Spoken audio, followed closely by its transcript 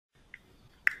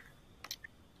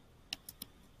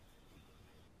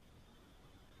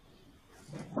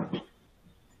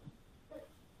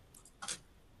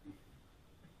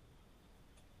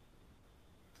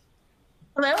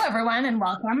everyone, and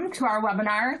welcome to our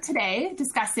webinar today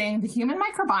discussing the human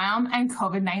microbiome and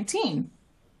COVID-19,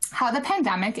 how the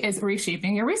pandemic is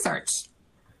reshaping your research.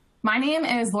 My name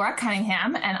is Laura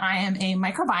Cunningham, and I am a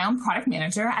microbiome product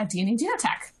manager at DNA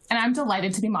Genotech, and I'm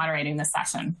delighted to be moderating this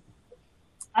session.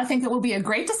 I think it will be a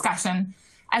great discussion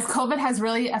as COVID has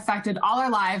really affected all our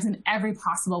lives in every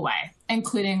possible way,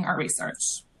 including our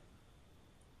research.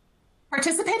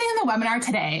 Participating in the webinar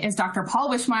today is Dr. Paul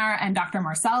Wischmeyer and Dr.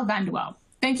 Marcel van de Wouw.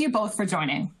 Thank you both for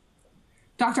joining.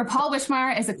 Dr. Paul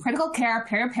Wischmeyer is a critical care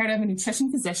perioperative and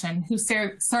nutrition physician who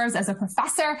serves as a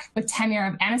professor with tenure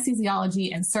of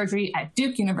anesthesiology and surgery at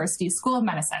Duke University School of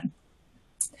Medicine.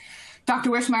 Dr.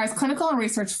 Wischmeyer's clinical and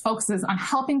research focuses on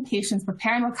helping patients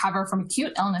prepare and recover from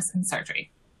acute illness and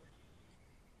surgery.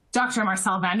 Dr.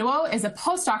 Marcel van de Wouw is a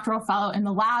postdoctoral fellow in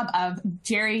the lab of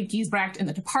Jerry Giesbrecht in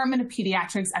the Department of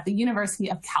Pediatrics at the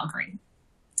University of Calgary.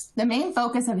 The main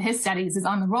focus of his studies is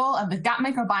on the role of the gut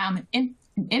microbiome in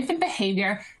infant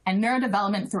behavior and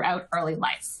neurodevelopment throughout early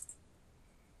life.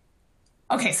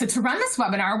 Okay, so to run this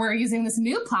webinar, we're using this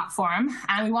new platform,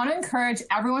 and we want to encourage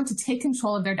everyone to take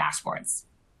control of their dashboards.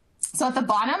 So at the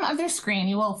bottom of their screen,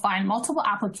 you will find multiple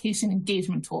application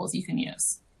engagement tools you can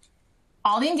use.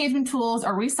 All the engagement tools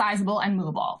are resizable and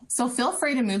movable, so feel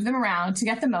free to move them around to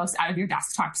get the most out of your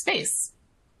desktop space.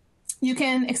 You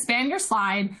can expand your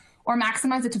slide or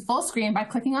maximize it to full screen by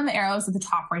clicking on the arrows at the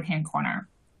top right-hand corner.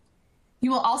 You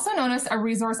will also notice a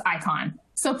resource icon,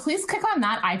 so please click on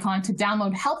that icon to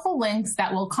download helpful links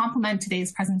that will complement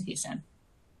today's presentation.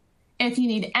 If you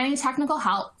need any technical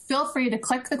help, feel free to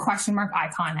click the question mark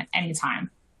icon at any time.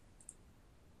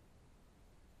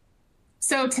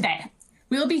 So today,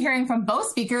 we will be hearing from both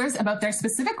speakers about their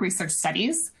specific research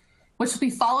studies, which will be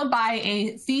followed by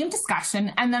a themed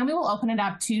discussion, and then we will open it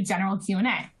up to general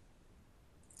Q&A.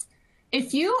 A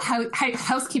few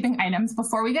housekeeping items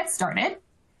before we get started.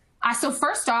 So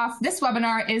first off, this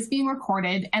webinar is being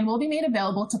recorded and will be made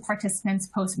available to participants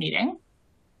post-meeting.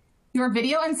 Your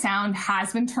video and sound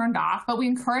has been turned off, but we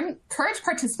encourage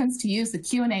participants to use the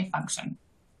Q&A function.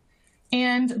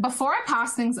 And before I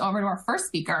pass things over to our first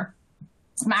speaker,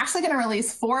 I'm actually going to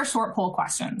release 4 short poll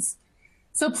questions.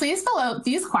 So please fill out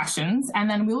these questions, and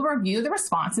then we'll review the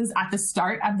responses at the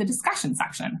start of the discussion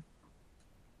section.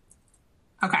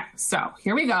 Okay, so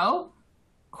here we go.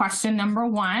 Question number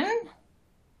 1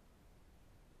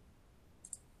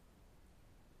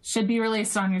 should be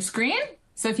released on your screen.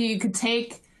 So if you could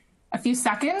take a few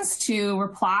seconds to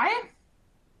reply.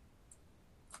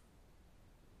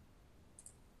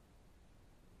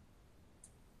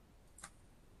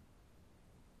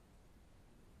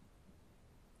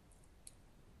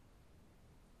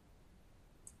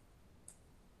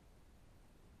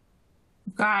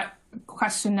 Got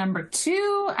question number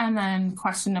 2, and then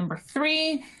question number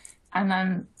 3, and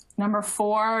then number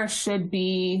 4 should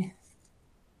be,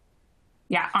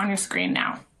 on your screen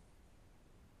now.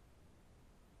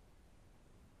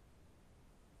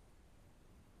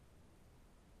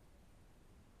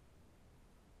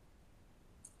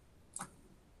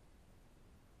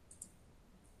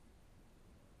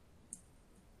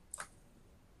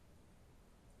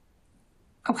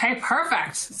 Okay,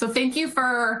 perfect. So thank you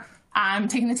for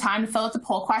taking the time to fill out the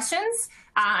poll questions.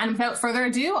 And without further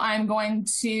ado, I'm going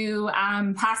to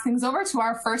pass things over to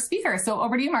our first speaker. So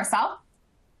over to you, Marcel.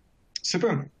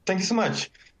 Super. Thank you so much.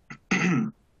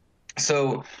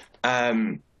 So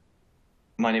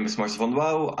my name is Marcel van de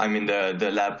Wouw. I'm in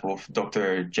the lab of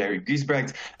Dr. Jerry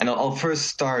Giesbrecht. And I'll first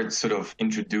start sort of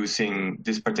introducing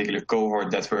this particular cohort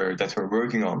that we're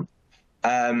working on.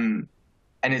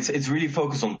 And it's really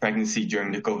focused on pregnancy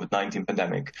during the COVID-19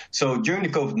 pandemic. So during the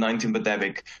COVID-19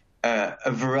 pandemic,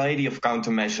 a variety of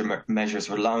countermeasures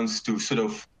were launched to sort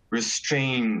of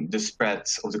restrain the spread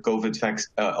of the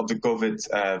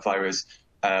COVID virus,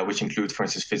 which include, for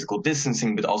instance, physical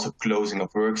distancing, but also closing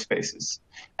of workspaces.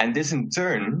 And this in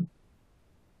turn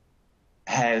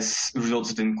has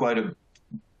resulted in quite a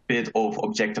bit of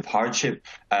objective hardship,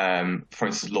 for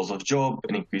instance, loss of job,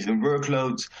 an increase in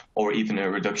workloads, or even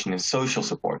a reduction in social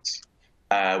supports,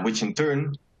 which in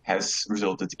turn has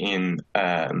resulted in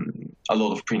a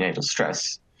lot of prenatal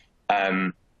stress.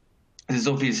 This is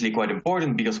obviously quite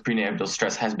important because prenatal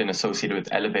stress has been associated with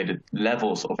elevated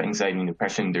levels of anxiety and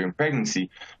depression during pregnancy.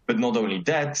 But not only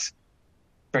that,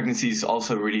 pregnancy is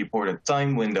also a really important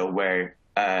time window where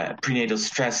prenatal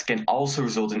stress can also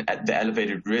result in the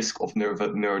elevated risk of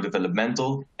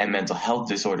neurodevelopmental and mental health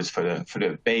disorders for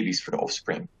the babies, for the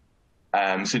offspring.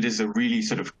 So this is a really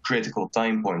sort of critical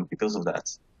time point because of that.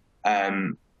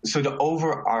 So the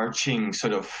overarching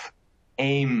sort of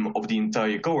aim of the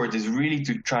entire cohort is really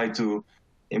to try to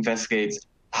investigate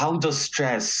how does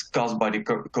stress caused by the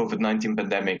COVID-19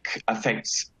 pandemic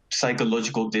affect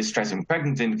psychological distress in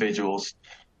pregnant individuals,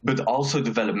 but also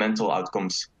developmental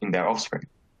outcomes in their offspring?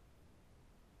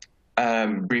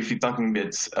 Briefly talking a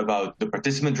bit about the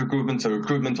participant recruitment. So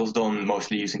recruitment was done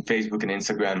mostly using Facebook and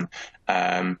Instagram,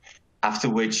 after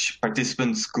which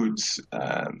participants could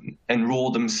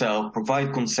enroll themselves,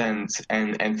 provide consent,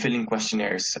 and fill in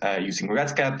questionnaires using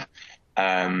RedCap.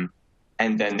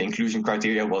 And then the inclusion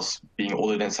criteria was being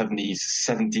older than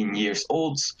 17 years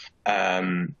old,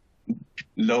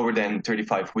 lower than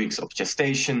 35 weeks of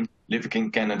gestation, living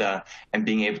in Canada, and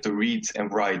being able to read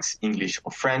and write English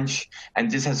or French.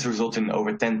 And this has resulted in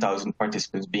over 10,000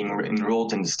 participants being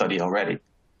enrolled in the study already.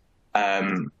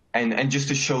 And just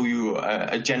to show you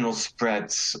a general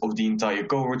spread of the entire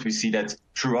cohort, we see that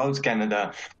throughout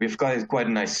Canada, we've got quite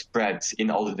a nice spread in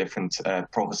all the different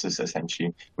provinces,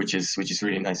 essentially, which is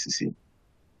really nice to see.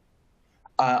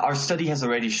 Our study has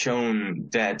already shown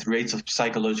that rates of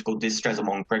psychological distress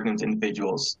among pregnant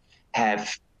individuals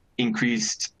have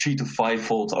increased 3 to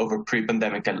 5-fold over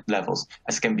pre-pandemic levels,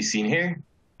 as can be seen here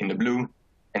in the blue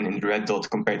and in the red dot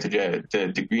compared to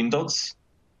the green dots.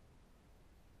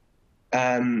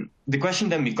 The question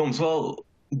then becomes, well,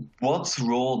 what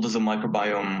role does a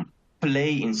microbiome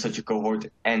play in such a cohort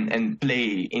and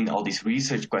play in all these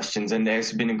research questions? And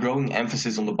there's been a growing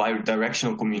emphasis on the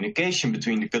bidirectional communication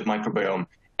between the gut microbiome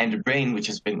and the brain, which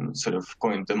has been sort of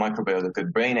coined the microbiota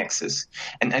gut-brain axis.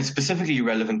 And specifically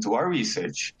relevant to our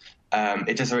research,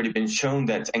 it has already been shown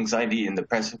that anxiety and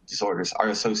depressive disorders are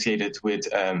associated with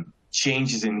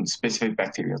changes in specific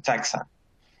bacterial taxa.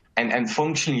 And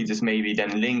functionally, this may be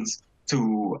then linked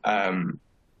to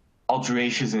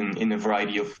alterations in a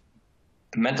variety of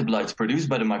metabolites produced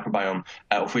by the microbiome,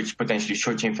 of which potentially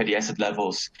short-chain fatty acid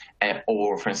levels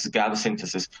or, for instance, GABA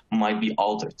synthesis might be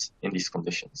altered in these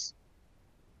conditions.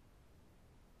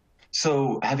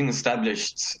 So, having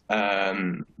established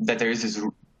that there is this,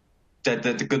 that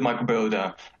the gut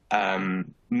microbiota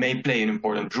may play an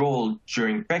important role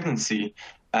during pregnancy,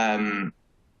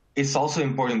 it's also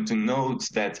important to note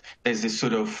that there's this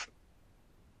sort of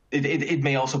it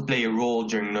may also play a role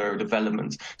during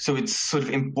neurodevelopment. So it's sort of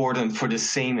important for the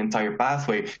same entire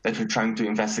pathway that we're trying to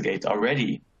investigate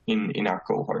already in our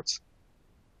cohorts.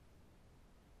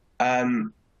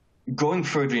 Going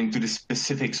further into the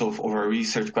specifics of our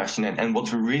research question and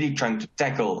what we're really trying to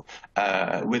tackle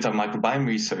with our microbiome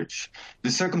research,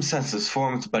 the circumstances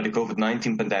formed by the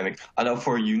COVID-19 pandemic allow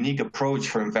for a unique approach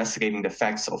for investigating the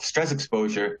effects of stress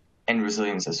exposure and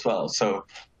resilience as well. So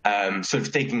sort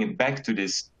of taking it back to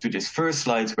this first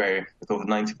slide where the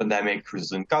COVID-19 pandemic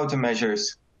resulted in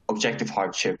countermeasures, objective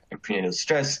hardship, and prenatal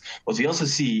stress, what we also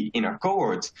see in our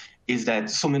cohort is that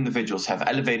some individuals have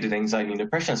elevated anxiety and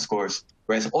depression scores,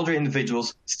 whereas other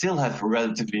individuals still have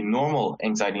relatively normal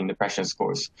anxiety and depression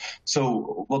scores.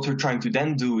 So what we're trying to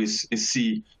then do is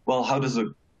see, well,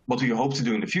 what we hope to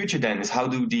do in the future then is how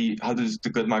does the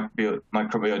gut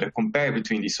microbiota compare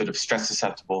between these sort of stress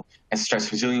susceptible and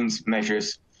stress resilience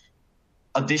measures,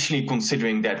 additionally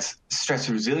considering that stress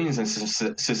resilience and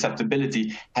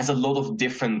susceptibility has a lot of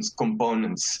different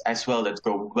components as well that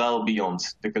go well beyond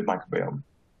the gut microbiome.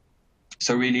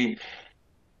 So really,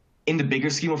 in the bigger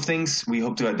scheme of things, we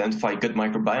hope to identify gut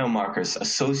microbiome markers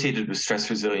associated with stress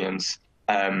resilience,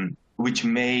 which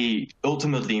may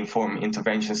ultimately inform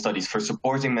intervention studies for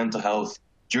supporting mental health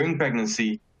during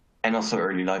pregnancy and also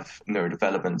early life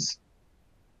neurodevelopment.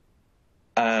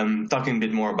 Talking a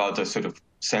bit more about the sort of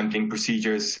sampling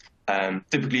procedures,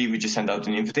 typically we just send out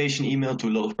an invitation email to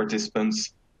a lot of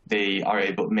participants. They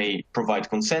may provide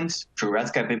consent through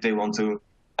RedCap if they want to.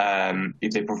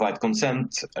 If they provide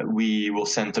consent, we will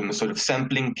send them a sort of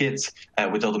sampling kit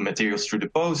with all the materials through the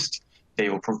post. They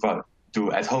will do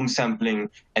at-home sampling,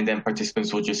 and then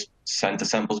participants will just send the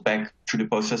samples back through the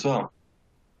post as well.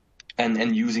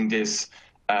 And using this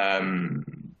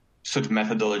sort of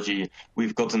methodology,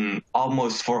 we've gotten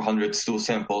almost 400 stool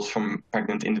samples from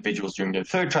pregnant individuals during the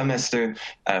third trimester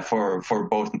for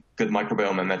both gut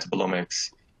microbiome and metabolomics.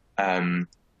 And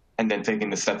then taking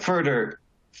the step further,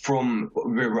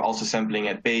 we're also sampling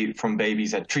from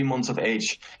babies at 3 months of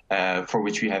age, for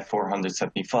which we have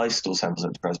 475 stool samples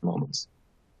at the present moment.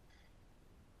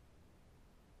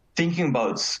 Thinking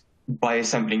about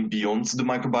biosampling beyond the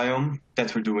microbiome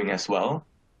that we're doing as well.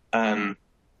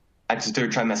 At the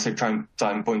third trimester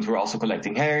time point, we're also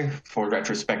collecting hair for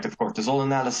retrospective cortisol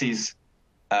analyses.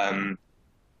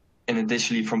 And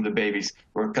additionally, from the babies,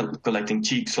 we're collecting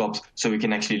cheek swabs so we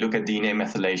can actually look at DNA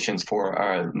methylations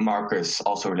for markers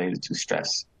also related to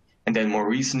stress. And then more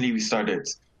recently, we started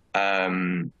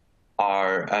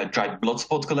our dried blood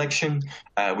spot collection,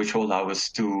 which will allow us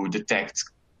to detect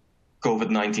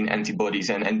COVID-19 antibodies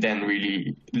and then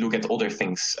really look at other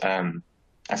things,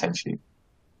 essentially.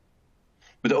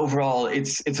 But overall,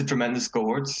 it's a tremendous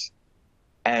cohort.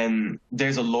 And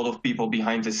there's a lot of people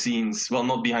behind the scenes, well,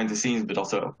 not behind the scenes, but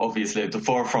also obviously at the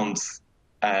forefront.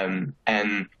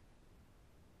 And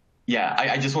yeah,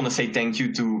 I just want to say thank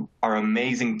you to our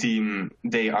amazing team.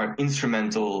 They are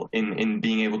instrumental in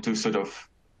being able to sort of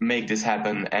make this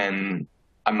happen. And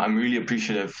I'm really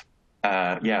appreciative,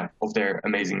 of their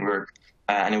amazing work.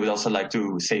 And I would also like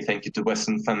to say thank you to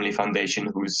Western Family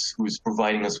Foundation, who's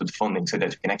providing us with funding so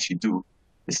that we can actually do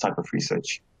this type of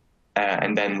research.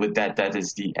 And then with that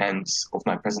is the end of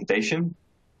my presentation.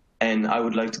 And I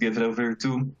would like to give it over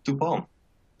to Paul.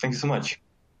 Thank you so much.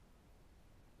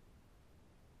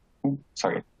 Ooh,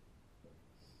 sorry.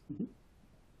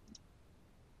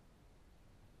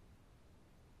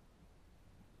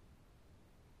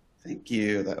 Thank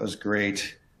you. That was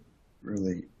great.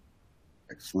 Really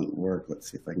excellent work.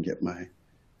 Let's see if I can get my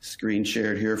screen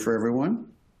shared here for everyone.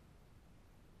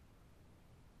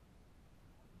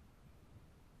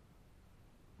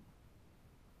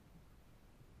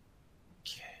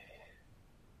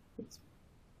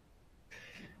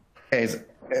 Okay, is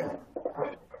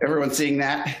everyone seeing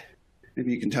that?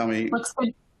 Maybe you can tell me. Looks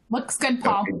good. Looks good,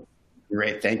 Paul. Okay,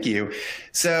 great, thank you.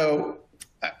 So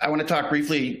I want to talk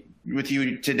briefly with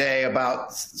you today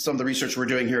about some of the research we're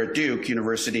doing here at Duke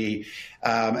University,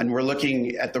 and we're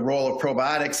looking at the role of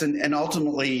probiotics and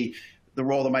ultimately the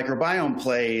role the microbiome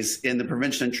plays in the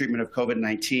prevention and treatment of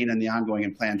COVID-19 and the ongoing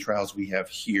and planned trials we have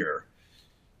here.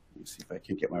 Let me see if I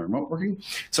can get my remote working.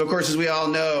 So of course, as we all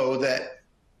know, that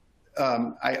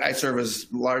I serve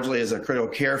largely as a critical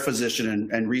care physician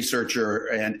and researcher,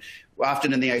 and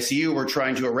often in the ICU, we're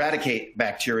trying to eradicate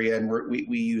bacteria, and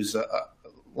we use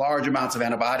large amounts of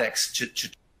antibiotics to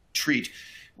treat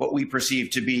what we perceive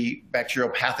to be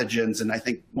bacterial pathogens. And I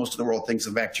think most of the world thinks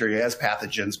of bacteria as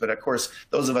pathogens. But of course,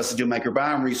 those of us that do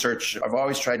microbiome research, I've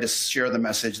always tried to share the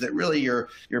message that really your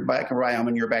microbiome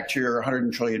and your bacteria are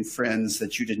 100 trillion friends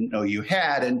that you didn't know you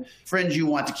had, and friends you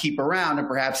want to keep around and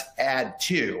perhaps add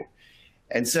to.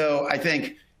 And so I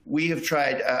think we have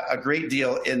tried a great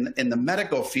deal in the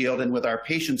medical field and with our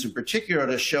patients in particular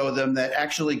to show them that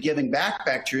actually giving back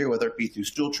bacteria, whether it be through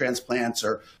stool transplants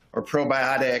or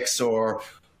probiotics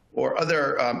or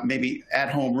other maybe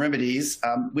at-home remedies,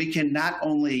 we can not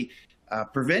only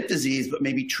prevent disease, but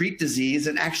maybe treat disease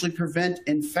and actually prevent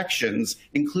infections,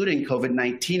 including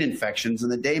COVID-19 infections. And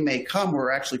the day may come where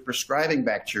we're actually prescribing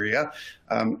bacteria.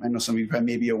 I know some of you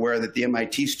may be aware that the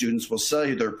MIT students will sell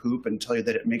you their poop and tell you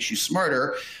that it makes you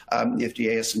smarter. The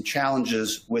FDA has some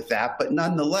challenges with that, but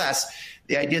nonetheless,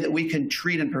 the idea that we can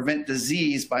treat and prevent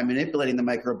disease by manipulating the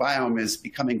microbiome is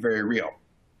becoming very real.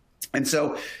 And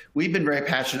so we've been very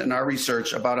passionate in our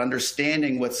research about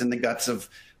understanding what's in the guts of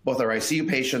both our ICU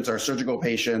patients, our surgical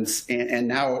patients, and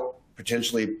now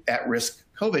potentially at-risk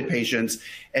COVID patients,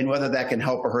 and whether that can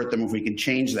help or hurt them if we can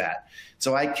change that.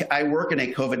 So I work in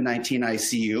a COVID-19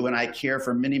 ICU, and I care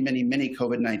for many, many, many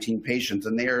COVID-19 patients,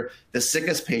 and they are the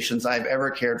sickest patients I've ever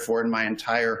cared for in my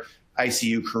entire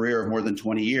ICU career of more than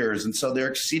 20 years. And so they're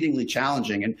exceedingly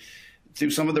challenging. And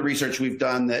through some of the research we've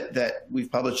done that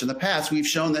we've published in the past, we've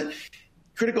shown that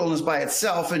critical illness by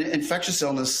itself and infectious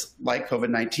illness like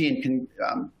COVID-19 can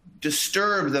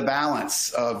disturb the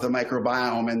balance of the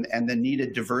microbiome and the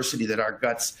needed diversity that our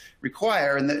guts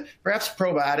require, and that perhaps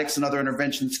probiotics and other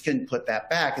interventions can put that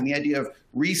back. And the idea of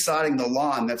resodding the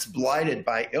lawn that's blighted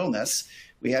by illness,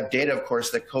 we have data, of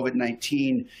course, that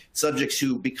COVID-19 subjects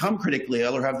who become critically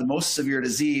ill or have the most severe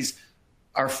disease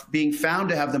are being found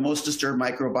to have the most disturbed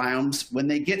microbiomes when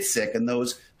they get sick. And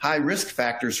those high risk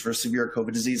factors for severe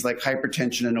COVID disease like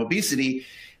hypertension and obesity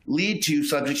lead to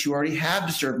subjects who already have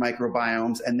disturbed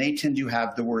microbiomes, and they tend to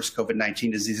have the worst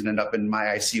COVID-19 disease and end up in my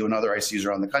ICU and other ICUs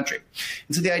around the country.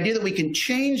 And so the idea that we can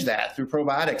change that through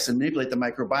probiotics and manipulate the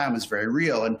microbiome is very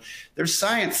real. And there's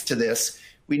science to this.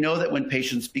 We know that when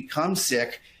patients become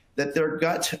sick, that their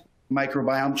gut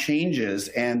microbiome changes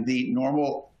and the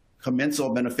normal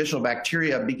commensal beneficial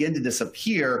bacteria begin to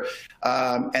disappear.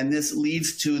 And this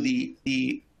leads to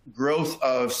the growth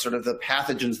of sort of the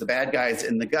pathogens, the bad guys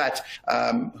in the gut,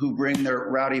 who bring their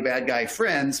rowdy bad guy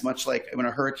friends, much like when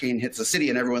a hurricane hits a city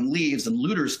and everyone leaves and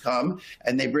looters come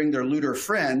and they bring their looter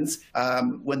friends.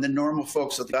 When the normal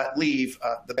folks of the gut leave,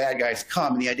 the bad guys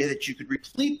come. And the idea that you could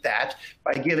replete that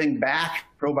by giving back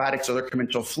probiotics or their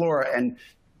commensal flora and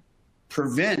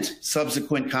prevent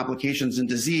subsequent complications and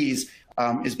disease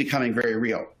is becoming very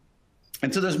real.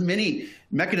 And so there's many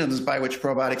mechanisms by which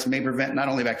probiotics may prevent not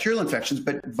only bacterial infections,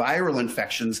 but viral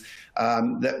infections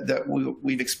that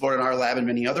we've explored in our lab and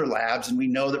many other labs. And we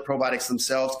know that probiotics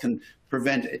themselves can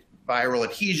prevent viral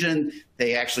adhesion.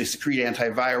 They actually secrete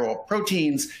antiviral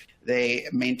proteins. They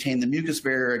maintain the mucus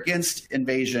barrier against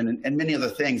invasion and many other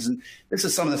things. And this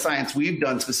is some of the science we've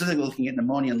done, specifically looking at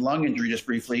pneumonia and lung injury just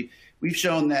briefly. We've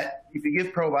shown that if you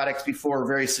give probiotics before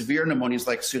very severe pneumonias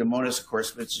like Pseudomonas, of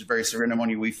course, which is very severe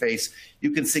pneumonia we face,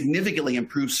 you can significantly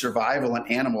improve survival in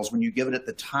animals when you give it at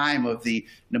the time of the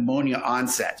pneumonia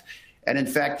onset. And in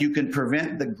fact, you can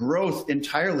prevent the growth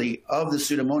entirely of the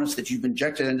Pseudomonas that you've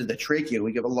injected into the trachea.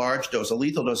 We give a large dose, a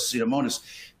lethal dose of Pseudomonas.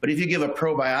 But if you give a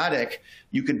probiotic,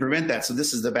 you can prevent that. So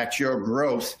this is the bacterial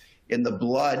growth in the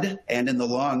blood and in the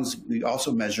lungs. We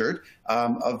also measured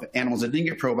of animals that didn't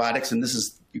get probiotics. And this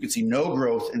is, you can see no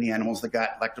growth in the animals that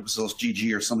got Lactobacillus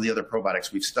GG or some of the other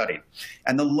probiotics we've studied.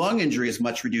 And the lung injury is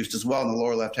much reduced as well. In the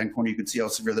lower left-hand corner, you can see how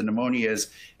severe the pneumonia is.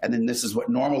 And then this is what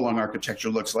normal lung architecture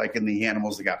looks like in the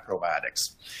animals that got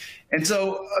probiotics. And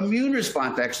so immune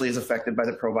response actually is affected by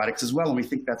the probiotics as well. And we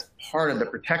think that's part of the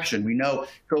protection. We know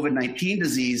COVID-19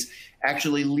 disease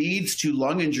actually leads to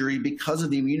lung injury because of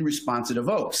the immune response it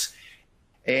evokes.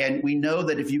 And we know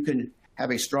that if you can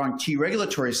have a strong T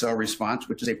regulatory cell response,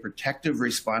 which is a protective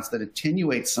response that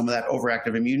attenuates some of that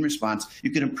overactive immune response,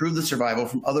 you can improve the survival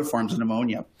from other forms of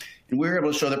pneumonia. And we were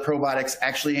able to show that probiotics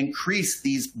actually increase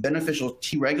these beneficial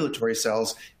T regulatory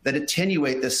cells that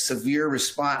attenuate this severe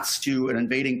response to an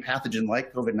invading pathogen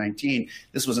like COVID-19.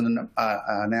 This was a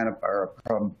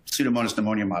Pseudomonas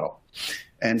pneumonia model.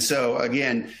 And so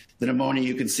again, the pneumonia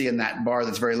you can see in that bar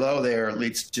that's very low there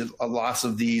leads to a loss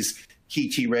of these key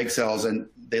T-reg cells, and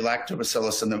the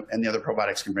lactobacillus and the other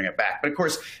probiotics can bring it back. But of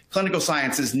course, clinical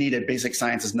science is needed. Basic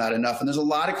science is not enough. And there's a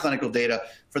lot of clinical data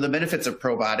for the benefits of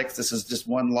probiotics. This is just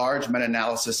one large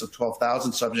meta-analysis of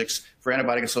 12,000 subjects for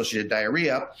antibiotic-associated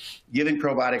diarrhea. Giving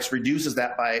probiotics reduces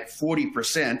that by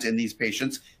 40% in these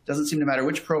patients. Doesn't seem to matter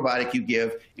which probiotic you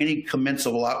give. Any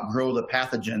commensal will outgrow the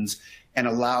pathogens and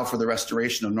allow for the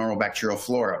restoration of normal bacterial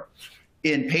flora.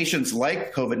 In patients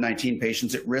like COVID-19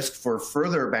 patients at risk for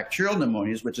further bacterial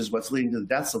pneumonias, which is what's leading to the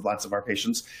deaths of lots of our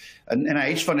patients, an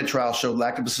NIH-funded trial showed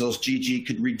Lactobacillus GG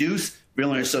could reduce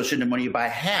virulence-associated pneumonia by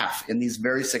half in these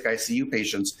very sick ICU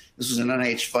patients. This was an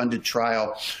NIH-funded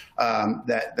trial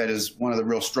that is one of the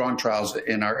real strong trials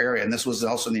in our area, and this was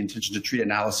also in the intention to treat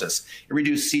analysis. It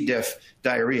reduced C. diff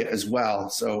diarrhea as well,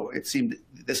 so it seemed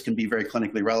this can be very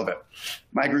clinically relevant.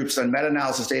 My group's done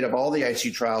meta-analysis data of all the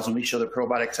ICU trials, and we show that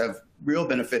probiotics have real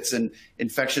benefits in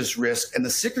infectious risk, and the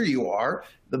sicker you are,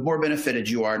 the more benefited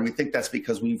you are. And we think that's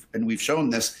because we've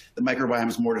shown this, the microbiome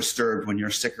is more disturbed when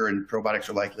you're sicker, and probiotics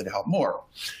are likely to help more.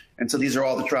 And so these are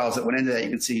all the trials that went into that.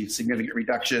 You can see significant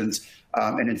reductions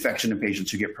in infection in patients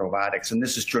who get probiotics. And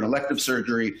this is true in elective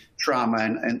surgery, trauma,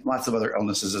 and lots of other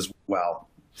illnesses as well.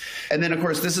 And then, of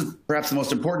course, this is perhaps the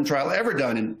most important trial ever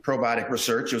done in probiotic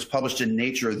research. It was published in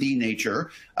Nature,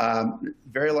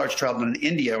 very large trial done in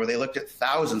India where they looked at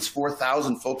thousands,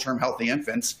 4,000 full-term healthy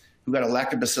infants who got a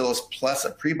lactobacillus plus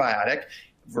a prebiotic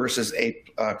versus a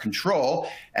control,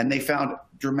 and they found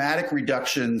dramatic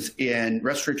reductions in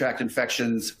respiratory tract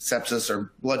infections, sepsis,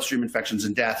 or bloodstream infections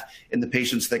and death in the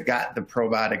patients that got the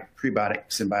probiotic-prebiotic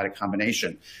symbiotic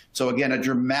combination. So again, a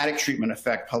dramatic treatment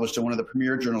effect published in one of the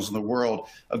premier journals in the world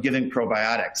of giving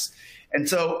probiotics. And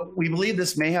so we believe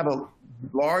this may have a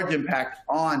large impact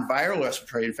on viral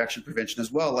respiratory infection prevention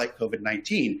as well, like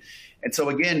COVID-19. And so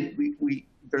again,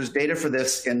 there's data for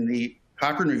this in the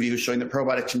Cochrane review showing that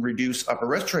probiotics can reduce upper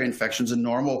respiratory infections in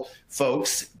normal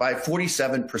folks by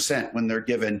 47% when they're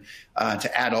given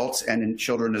to adults and in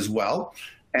children as well,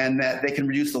 and that they can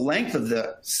reduce the length of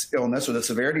the illness or the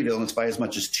severity of the illness by as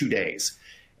much as 2 days.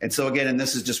 And so again, and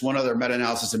this is just one other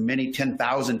meta-analysis of many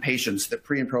 10,000 patients, that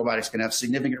pre and probiotics can have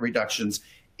significant reductions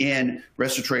in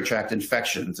respiratory tract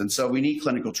infections. And so we need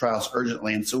clinical trials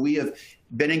urgently. And so we have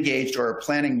been engaged or are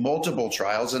planning multiple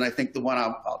trials. And I think the one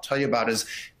I'll tell you about is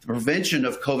the prevention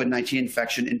of COVID-19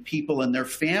 infection in people and their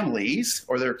families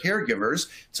or their caregivers.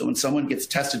 So when someone gets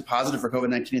tested positive for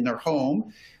COVID-19 in their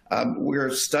home, we're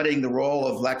studying the role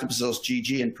of Lactobacillus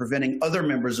GG in preventing other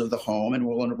members of the home, and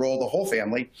we'll enroll the whole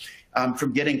family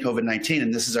from getting COVID-19.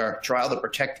 And this is our trial, the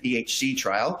Protect EHC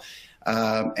trial.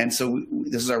 And so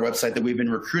this is our website that we've been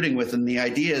recruiting with. And the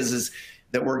idea is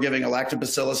that we're giving a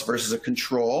lactobacillus versus a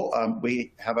control.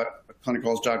 We have a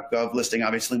clinicaltrials.gov listing.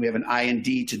 Obviously, we have an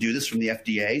IND to do this from the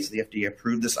FDA. So the FDA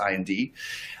approved this IND.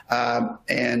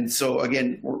 And so,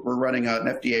 again, we're running an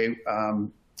FDA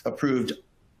approved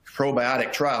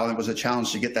probiotic trial. And it was a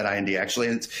challenge to get that IND, actually.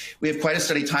 And we have quite a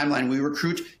steady timeline. We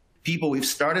recruit people. We've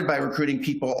started by recruiting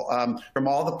people from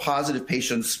all the positive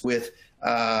patients with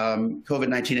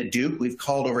COVID-19 at Duke. We've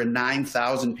called over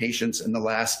 9,000 patients in the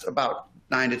last about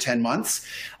 9 to 10 months.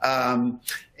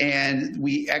 And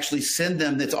we actually send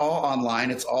them, it's all online,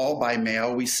 it's all by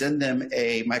mail. We send them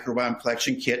a microbiome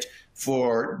collection kit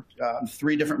for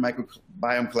 3 different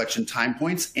microbiome collection time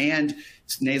points and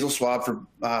nasal swab for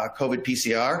COVID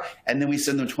PCR. And then we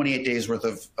send them 28 days worth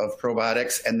of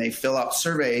probiotics, and they fill out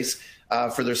surveys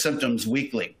for their symptoms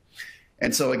weekly.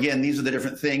 And so again, these are the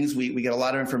different things. We get a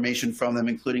lot of information from them,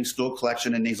 including stool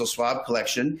collection and nasal swab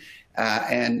collection.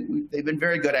 And they've been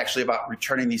very good actually about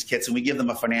returning these kits, and we give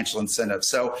them a financial incentive.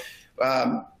 So,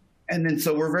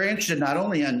 so we're very interested not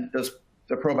only in does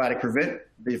the probiotic prevent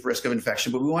the risk of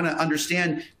infection, but we want to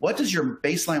understand, what does your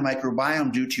baseline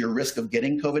microbiome do to your risk of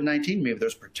getting COVID-19? Maybe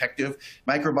there's protective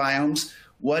microbiomes.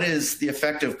 What is the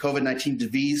effect of COVID-19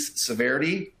 disease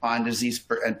severity on disease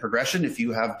and progression if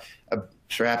you have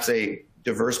perhaps a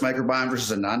diverse microbiome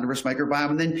versus a non-diverse microbiome?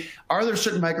 And then are there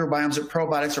certain microbiomes that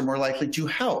probiotics are more likely to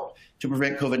help to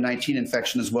prevent COVID-19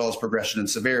 infection as well as progression and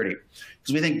severity?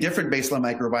 Because we think different baseline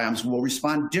microbiomes will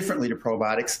respond differently to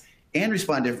probiotics and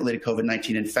respond differently to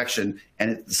COVID-19 infection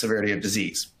and the severity of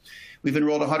disease. We've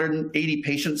enrolled 180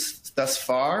 patients thus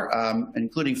far,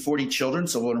 including 40 children,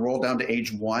 so we'll enroll down to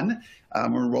age 1.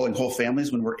 We're enrolling whole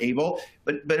families when we're able,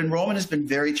 but enrollment has been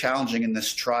very challenging in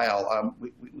this trial.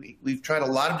 We've tried a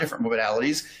lot of different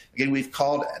modalities. Again, we've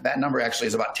called, that number actually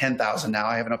is about 10,000 now.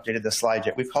 I haven't updated the slide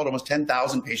yet. We've called almost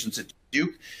 10,000 patients at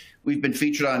Duke. We've been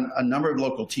featured on a number of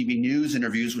local TV news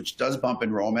interviews, which does bump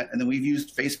enrollment. And then we've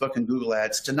used Facebook and Google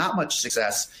ads to not much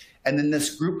success. And then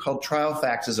this group called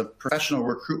TrialFacts is a professional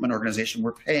recruitment organization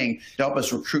we're paying to help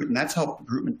us recruit, and that's helped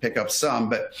recruitment pick up some.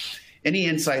 But any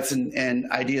insights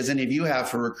and ideas any of you have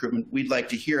for recruitment, we'd like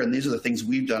to hear, and these are the things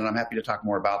we've done, and I'm happy to talk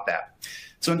more about that.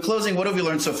 So in closing, what have we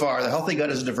learned so far? The healthy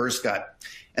gut is a diverse gut,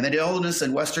 and that illness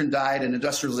and Western diet and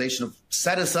industrialization have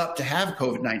set us up to have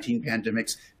COVID-19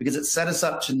 pandemics because it set us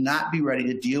up to not be ready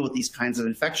to deal with these kinds of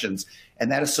infections,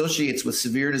 and that associates with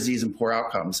severe disease and poor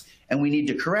outcomes. And we need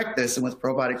to correct this, and with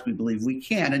probiotics, we believe we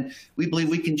can, and we believe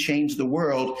we can change the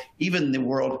world, even the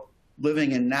world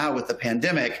living in now with the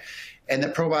pandemic, and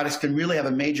that probiotics can really have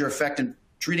a major effect in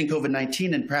treating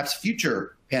COVID-19 and perhaps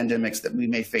future pandemics that we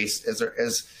may face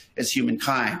as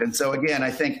humankind. And so again, I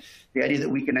think the idea that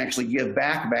we can actually give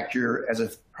back bacteria as a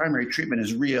primary treatment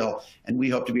is real, and we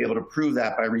hope to be able to prove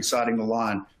that by resodding the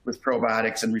lawn with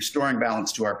probiotics and restoring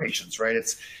balance to our patients, right?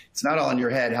 It's not all in your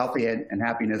head. Healthy and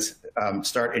happiness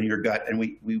start in your gut, and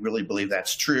we really believe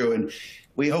that's true. And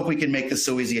we hope we can make this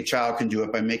so easy a child can do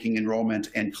it by making enrollment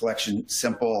and collection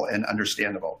simple and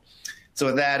understandable. So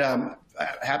with that,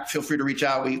 feel free to reach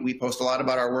out. We post a lot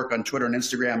about our work on Twitter and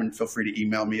Instagram, and feel free to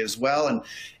email me as well. And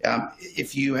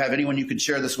if you have anyone you could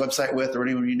share this website with, or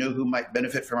anyone you know who might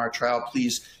benefit from our trial,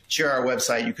 please share our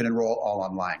website. You can enroll all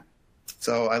online.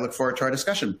 So I look forward to our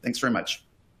discussion. Thanks very much.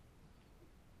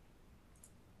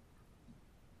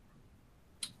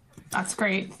 That's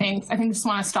great. Thanks. I think I just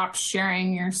want to stop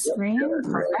sharing your screen.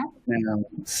 Perfect. Now,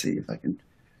 let's see if I can.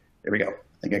 There we go.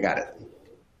 I think I got it.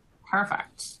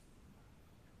 Perfect.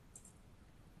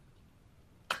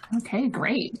 Okay,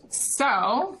 great.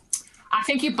 So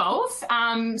thank you both.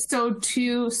 So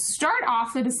to start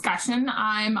off the discussion,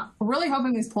 I'm really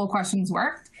hoping these poll questions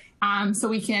worked, so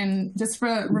we can just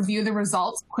review the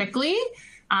results quickly.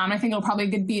 I think it'll probably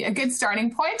be a good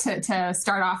starting point to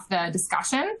start off the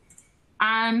discussion.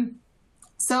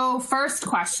 So first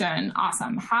question,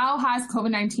 awesome. How has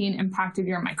COVID-19 impacted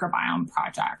your microbiome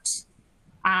project?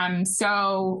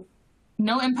 So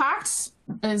no impact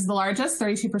is the largest,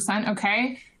 32%,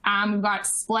 okay. We've got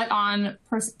split on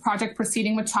project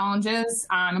proceeding with challenges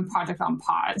and project on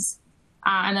pause.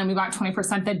 And then we've got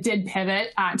 20% that did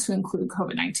pivot to include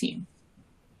COVID-19.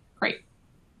 Great.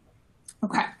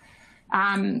 Okay.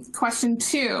 Question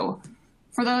 2,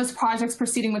 for those projects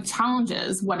proceeding with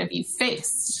challenges, what have you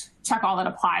faced? Check all that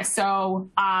applies. So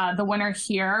the winner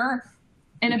here,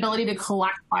 inability to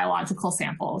collect biological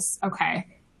samples. Okay.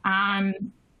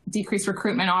 Decreased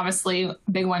recruitment, obviously, a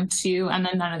big one too, and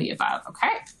then none of the above. Okay,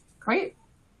 great.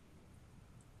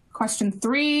 Question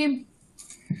 3,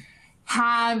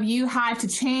 have you had to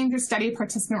change your study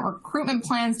participant recruitment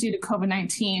plans due to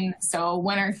COVID-19? So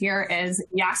winner here is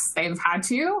yes, they've had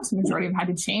to. So the majority have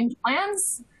had to change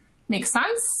plans. Makes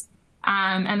sense.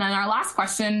 And then our last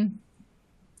question,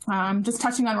 just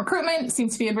touching on recruitment,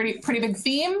 seems to be a pretty big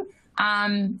theme.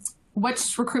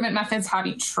 Which recruitment methods have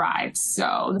you tried?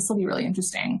 So this will be really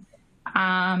interesting.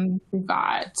 We've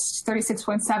got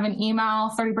 36.7 email,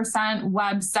 30%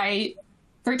 website,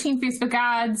 13 Facebook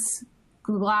ads,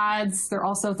 Google ads. There are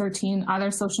also 13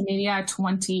 other social media,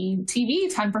 20 TV,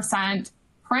 10%,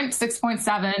 print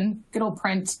 6.7, good old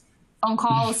print, phone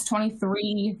calls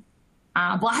 23,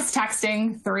 blast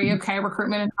texting, 3, okay,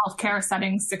 recruitment in healthcare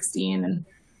settings, 16, and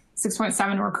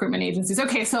 6.7 recruitment agencies.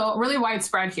 Okay, so really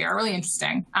widespread here, really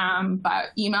interesting. But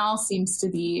email seems to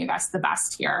be, I guess, the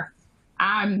best here.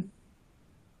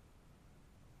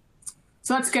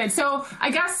 So that's good. So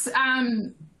I guess,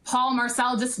 Paul,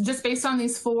 Marcel, just based on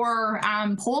these 4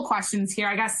 poll questions here,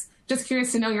 I guess, just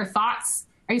curious to know your thoughts.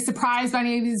 Are you surprised by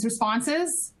any of these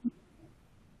responses?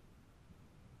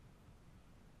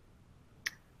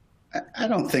 I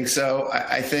don't think so.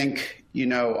 I think,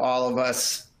 all of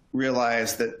us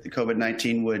realized that the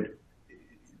COVID-19 would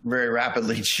very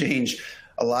rapidly change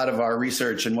a lot of our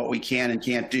research and what we can and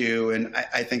can't do. And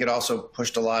I think it also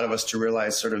pushed a lot of us to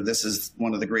realize sort of this is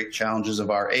one of the great challenges of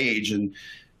our age. And,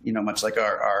 much like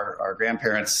our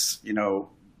grandparents,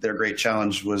 their great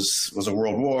challenge was a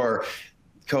world war.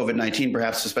 COVID-19,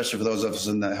 perhaps, especially for those of us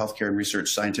in the healthcare and research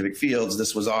scientific fields,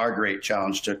 this was our great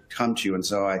challenge to come to. And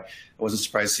so I wasn't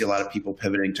surprised to see a lot of people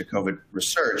pivoting to COVID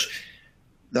research.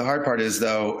 The hard part is,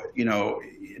 though,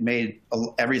 it made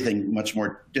everything much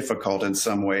more difficult in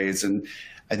some ways. And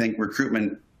I think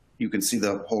recruitment, you can see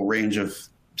the whole range of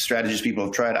strategies people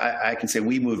have tried. I can say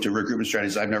we moved to recruitment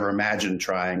strategies I've never imagined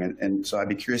trying. And so I'd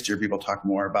be curious to hear people talk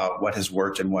more about what has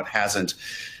worked and what hasn't.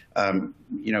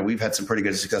 We've had some pretty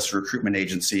good success with recruitment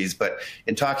agencies, but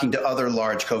in talking to other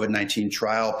large COVID-19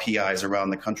 trial PIs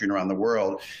around the country and around the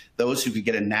world, those who could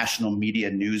get a national media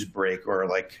news break or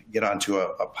like get onto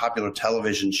a popular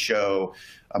television show,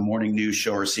 a morning news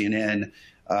show or CNN,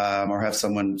 or have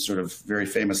someone sort of very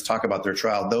famous talk about their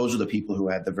trial, those are the people who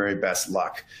had the very best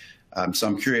luck. So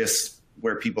I'm curious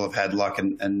where people have had luck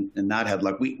and not had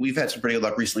luck. We've had some pretty good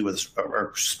luck recently with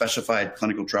our specified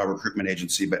clinical trial recruitment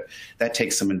agency, but that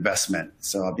takes some investment.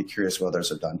 So I'll be curious what others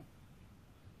have done.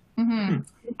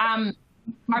 Mm-hmm.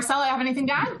 Marcel, have anything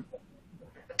to add?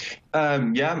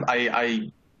 Yeah,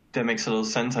 that makes a lot of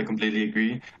sense. I completely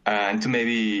agree. And to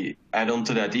maybe add on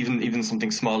to that, even something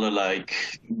smaller like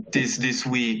this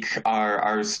week,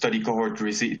 our study cohort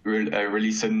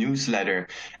released a newsletter,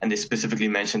 and they specifically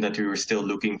mentioned that we were still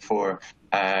looking for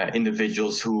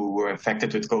individuals who were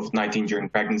infected with COVID-19 during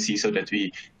pregnancy, so that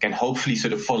we can hopefully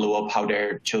sort of follow up how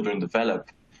their children develop.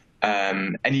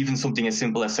 And even something as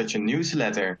simple as such a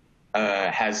newsletter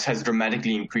has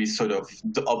dramatically increased sort of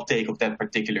the uptake of that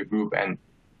particular group. And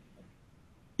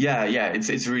yeah,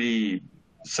 it's really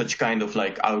such kind of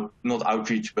like not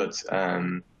outreach, but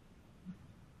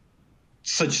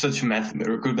such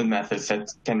recruitment methods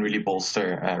that can really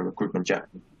bolster recruitment. Yeah.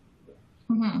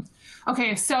 Mm-hmm.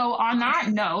 Okay, so on that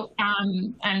note,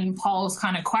 and Paul's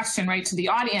kind of question right to the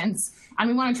audience, and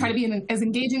we want to try to be as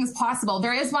engaging as possible.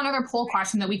 There is one other poll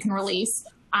question that we can release.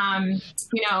 Talking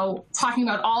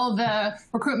about all of the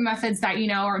recruitment methods that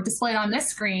are displayed on this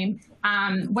screen.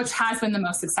 Which has been the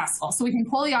most successful. So we can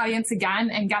pull the audience again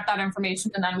and get that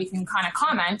information, and then we can kind of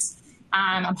comment.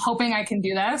 I'm hoping I can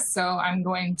do this, so I'm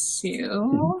going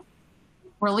to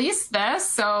release this.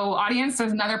 So audience,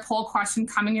 there's another poll question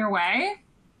coming your way.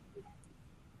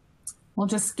 We'll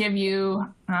just give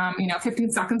you,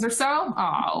 15 seconds or so.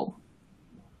 Oh.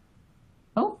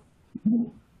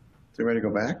 Is it ready to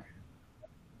go back?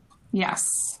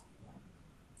 Yes.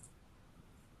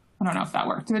 I don't know if that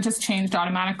worked. It just changed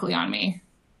automatically on me.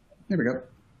 There we go.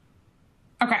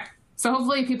 Okay. So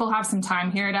hopefully people have some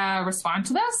time here to respond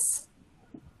to this.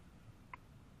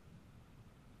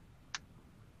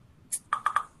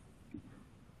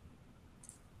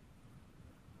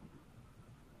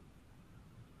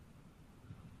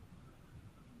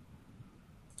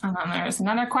 And then there's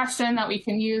another question that we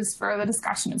can use for the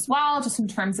discussion as well, just in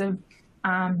terms of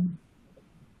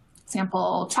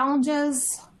sample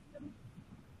challenges.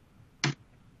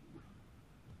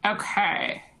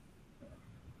 Okay.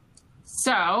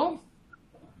 So,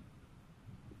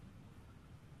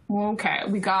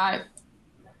 we got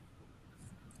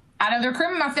out of the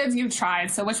recruitment methods you've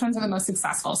tried, so which ones are the most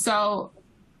successful? So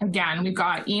again, we've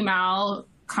got email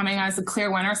coming as a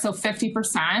clear winner, so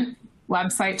 50%,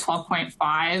 website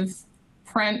 12.5,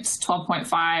 print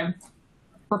 12.5,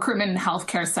 recruitment and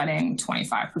healthcare setting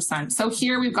 25%. So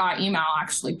here we've got email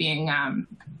actually being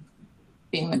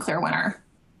the clear winner.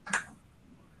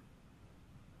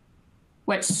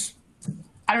 Which,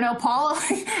 I don't know, Paul,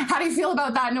 how do you feel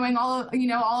about that, knowing all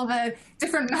the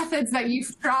different methods that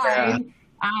you've tried?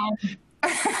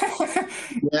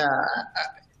 Yeah,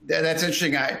 that's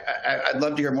interesting. I'd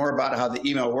love to hear more about how the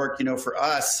email worked. For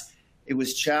us, it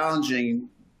was challenging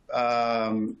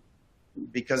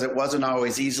because it wasn't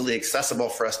always easily accessible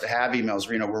for us to have emails.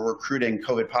 We're recruiting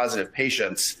COVID positive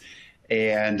patients,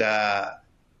 and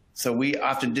so we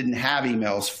often didn't have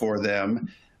emails for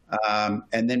them.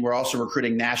 And then we're also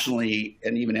recruiting nationally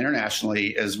and even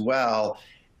internationally as well.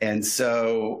 And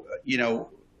so,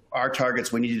 our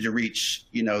targets, we needed to reach,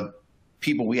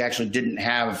 people we actually didn't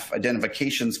have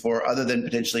identifications for, other than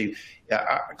potentially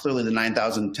clearly the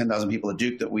 9,000, 10,000 people at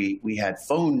Duke that we had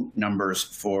phone numbers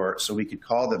for, so we could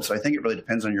call them. So I think it really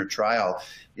depends on your trial.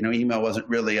 Email wasn't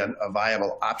really a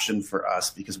viable option for us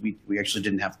because we actually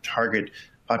didn't have target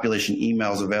population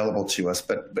emails available to us,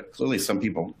 but clearly some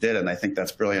people did, and I think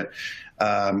that's brilliant.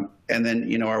 And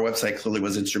then, our website clearly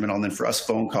was instrumental. And then for us,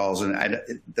 phone calls, and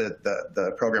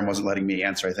the program wasn't letting me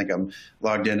answer. I think I'm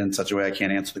logged in such a way I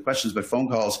can't answer the questions, but phone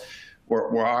calls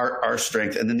were our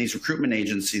strength. And then these recruitment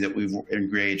agency that we've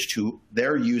engaged,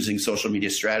 they're using social media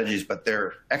strategies, but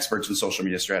they're experts in social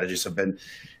media strategies, have been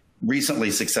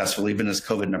recently successful. Even as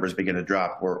COVID numbers begin to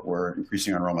drop, we're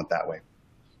increasing our enrollment that way.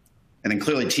 And then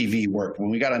clearly TV worked. When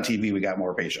we got on TV, we got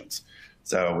more patients.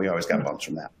 So we always got bumps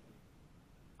from that.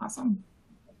 Awesome.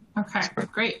 Okay,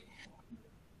 great.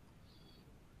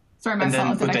 Sorry,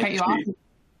 Marcel, did I cut you off?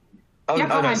 Oh,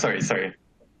 yeah, no, sorry.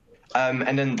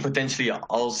 And then potentially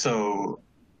also,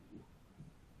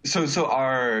 so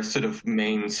our sort of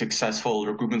main successful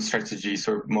recruitment strategies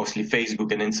are mostly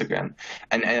Facebook and Instagram.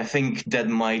 And I think that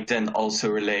might then also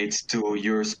relate to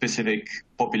your specific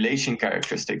population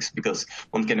characteristics, because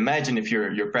one can imagine if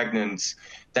you're pregnant,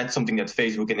 that's something that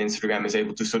Facebook and Instagram is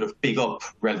able to sort of pick up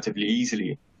relatively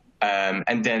easily,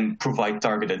 and then provide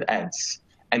targeted ads.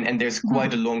 And there's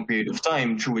quite a long period of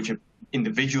time through which an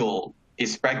individual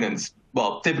is pregnant,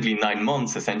 well, typically 9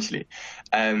 months, essentially.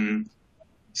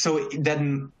 So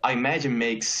then I imagine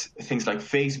makes things like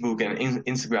Facebook and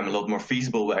Instagram a lot more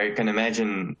feasible, where you can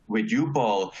imagine with you,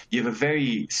 Paul, you have a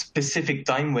very specific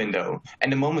time window.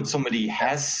 And the moment somebody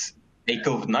has a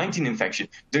COVID-19 infection,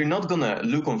 they're not going to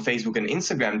look on Facebook and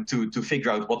Instagram to figure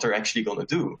out what they're actually going to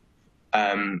do.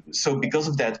 So because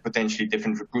of that, potentially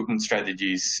different recruitment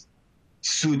strategies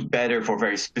suit better for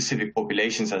very specific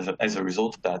populations as a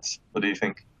result of that. What do you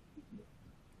think?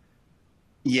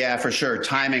 Yeah, for sure.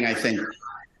 Timing, I think,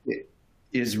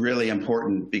 is really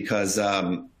important because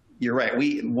you're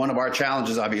right. One of our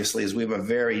challenges, obviously, is we have a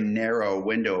very narrow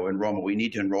window of enrollment. We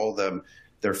need to enroll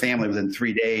their family within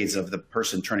 3 days of the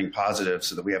person turning positive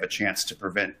so that we have a chance to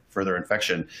prevent further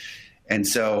infection. And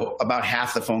so about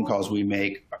half the phone calls we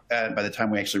make, by the time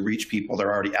we actually reach people,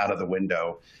 they're already out of the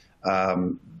window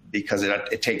because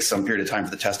it takes some period of time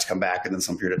for the test to come back and then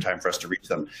some period of time for us to reach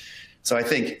them. So I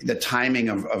think the timing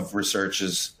of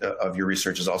your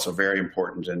research is also very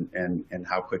important, and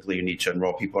how quickly you need to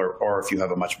enroll people, or if you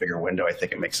have a much bigger window, I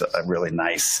think it makes a really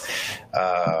nice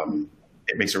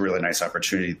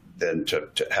opportunity then to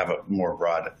have a more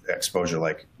broad exposure,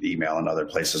 like email and other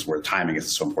places where timing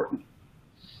is so important.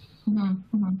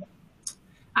 Mm-hmm,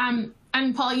 mm-hmm.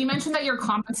 And Paul, you mentioned that you're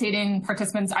compensating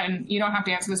participants, and you don't have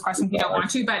to answer this question if you don't want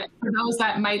to, but for those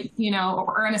that might,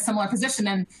 are in a similar position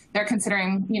and they're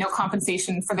considering,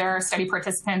 compensation for their study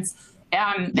participants,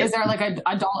 is there like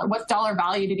a dollar, what dollar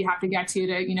value did you have to get to,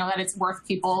 that it's worth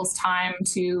people's time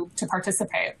to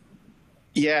participate?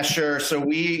 Yeah, sure. So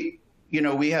we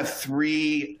have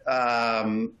 3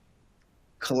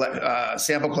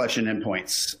 sample collection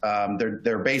endpoints.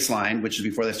 Their baseline, which is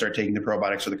before they start taking the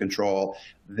probiotics or the control,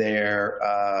 they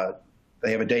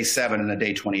have a day 7 and a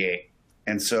day 28.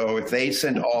 And so if they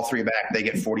send all 3 back, they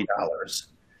get $40.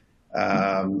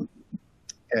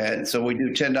 And so we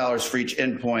do $10 for each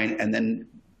endpoint, and then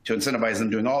to incentivize them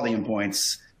doing all the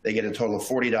endpoints, they get a total of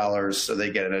 $40. So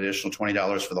they get an additional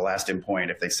 $20 for the last endpoint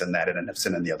if they send that in and have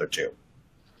sent in the other 2.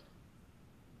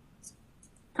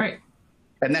 Great.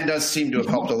 And that does seem to have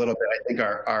helped a little bit. I think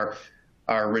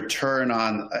our return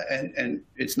on, and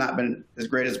it's not been as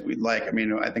great as we'd like. I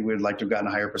mean, I think we'd like to have gotten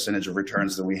a higher percentage of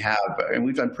returns than we have, and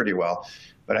we've done pretty well.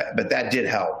 But that did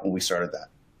help when we started that.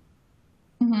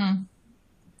 Mm-hmm.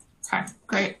 Okay,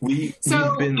 great. We've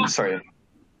been, sorry.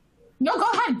 No, go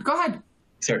ahead.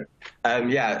 Sorry.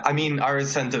 Yeah, I mean, our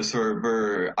incentives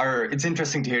it's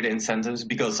interesting to hear the incentives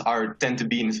because our tend to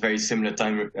be in this very similar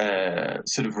time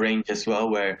sort of range as well,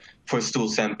 where for stool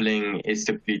sampling, it's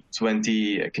typically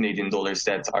 20 Canadian dollars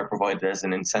that are provided as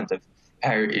an incentive.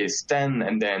 Hair is 10,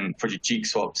 and then for the cheek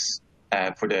swabs,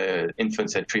 for the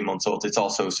infants at 3 months old, it's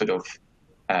also sort of,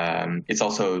 it's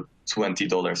also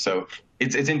 $20. So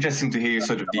it's interesting to hear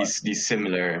sort of these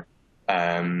similar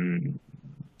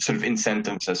sort of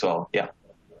incentives as well. Yeah.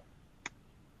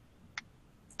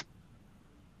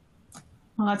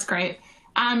 Well, that's great.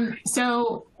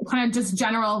 So kind of just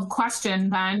general question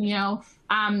then,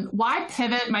 why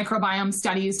pivot microbiome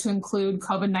studies to include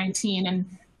COVID-19?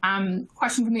 And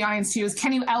question from the audience too is,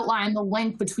 can you outline the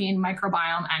link between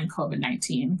microbiome and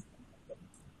COVID-19?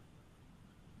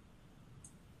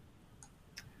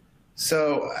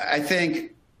 So I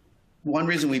think one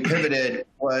reason we pivoted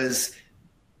was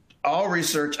all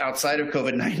research outside of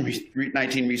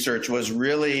COVID-19 research was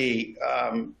really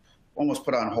almost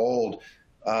put on hold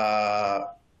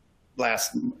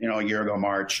last, a year ago,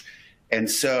 March.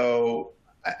 And so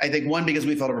I think, one, because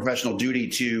we felt a professional duty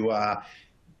to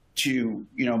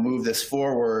move this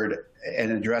forward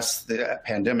and address the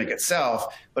pandemic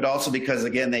itself, but also because,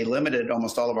 again, they limited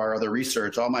almost all of our other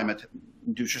research. All my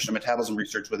nutrition and metabolism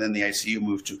research within the ICU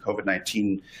moved to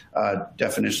COVID-19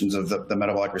 definitions of the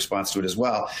metabolic response to it as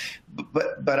well.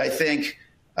 But I think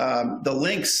the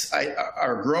links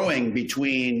are growing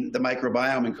between the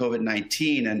microbiome and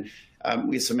COVID-19, and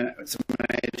we submitted some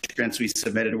manuscripts we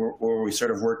submitted where we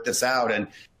sort of worked this out. And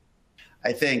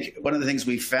I think one of the things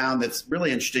we found that's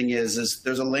really interesting is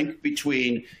there's a link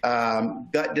between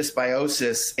gut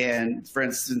dysbiosis and, for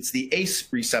instance, the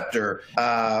ACE receptor.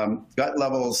 Gut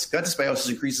dysbiosis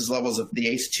increases levels of the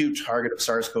ACE2 target of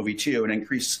SARS-CoV-2, and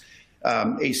increased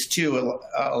ACE2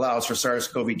 allows for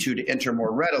SARS-CoV-2 to enter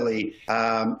more readily.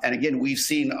 And again, we've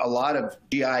seen a lot of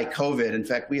GI COVID. In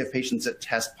fact, we have patients that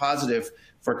test positive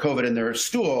for COVID in their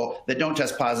stool that don't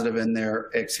test positive in their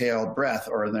exhaled breath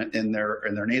or in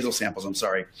their nasal samples,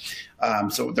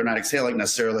 so they're not exhaling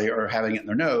necessarily or having it in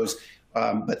their nose,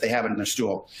 but they have it in their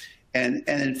stool. And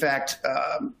in fact,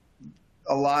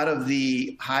 a lot of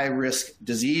the high-risk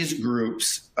disease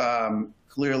groups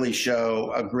clearly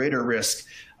show a greater risk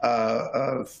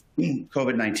of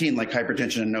COVID-19, like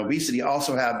hypertension and obesity,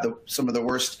 also have some of the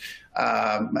worst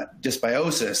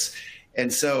dysbiosis.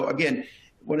 And so, again,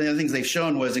 one of the things they've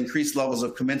shown was increased levels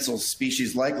of commensal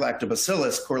species like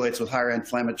lactobacillus correlates with higher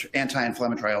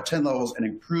anti-inflammatory IL-10 levels and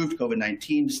improved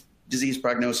COVID-19 disease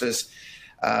prognosis.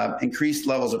 Increased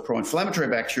levels of pro-inflammatory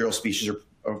bacterial species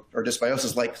or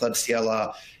dysbiosis like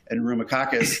Klebsiella and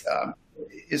Rheumacoccus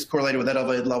is correlated with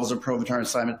elevated levels of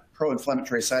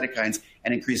pro-inflammatory cytokines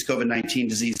and increased COVID-19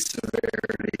 disease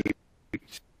severity.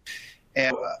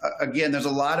 And again, there's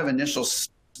a lot of initial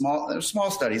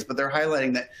small studies, but they're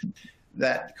highlighting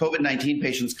that COVID-19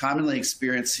 patients commonly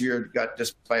experience severe gut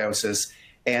dysbiosis,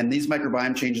 and these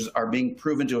microbiome changes are being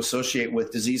proven to associate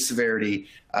with disease severity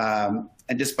and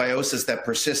dysbiosis that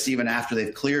persists even after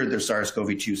they've cleared their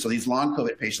SARS-CoV-2. So these long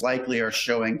COVID patients likely are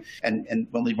showing, and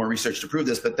we'll need more research to prove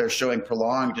this, but they're showing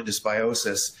prolonged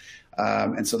dysbiosis,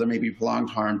 and so there may be prolonged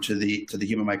harm to the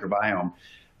human microbiome.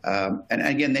 And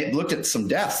again, they've looked at some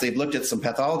deaths. They've looked at some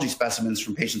pathology specimens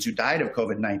from patients who died of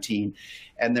COVID-19,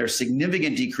 and there are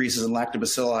significant decreases in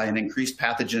lactobacilli and increased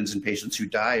pathogens in patients who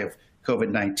die of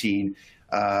COVID-19.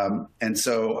 And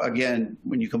so, again,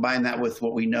 when you combine that with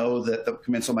what we know that the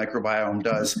commensal microbiome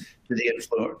does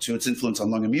to its influence on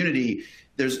lung immunity,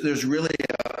 there's really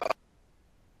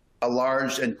a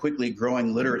large and quickly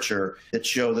growing literature that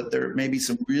show that there may be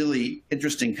some really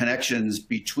interesting connections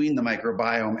between the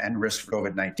microbiome and risk for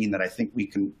COVID-19 that I think we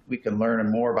can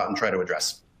learn more about and try to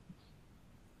address.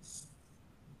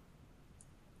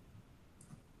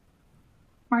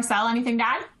 Marcel, anything to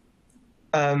add?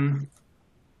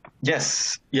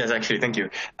 Yes, actually, thank you.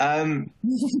 And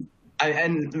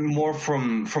more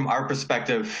from our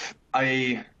perspective,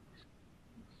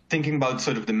 thinking about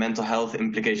sort of the mental health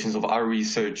implications of our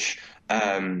research,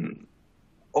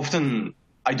 often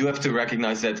I do have to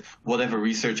recognize that whatever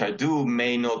research I do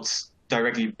may not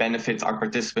directly benefit our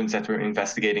participants that we're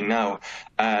investigating now.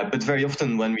 But very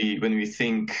often when we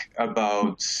think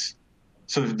about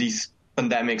sort of these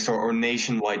pandemics or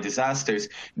nationwide disasters,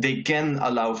 they can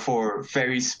allow for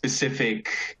very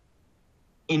specific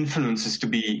influences to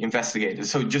be investigated.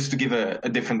 So just to give a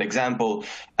different example,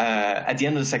 at the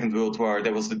end of the Second World War,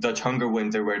 there was the Dutch hunger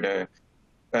winter where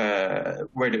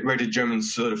the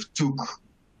Germans sort of took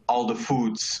all the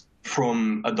foods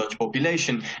from a Dutch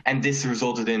population, and this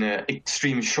resulted in an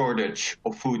extreme shortage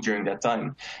of food during that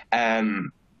time.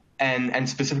 And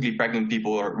specifically pregnant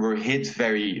people were hit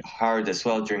very hard as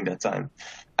well during that time.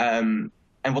 And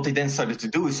what they then started to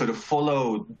do is sort of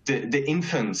follow the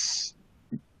infants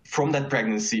from that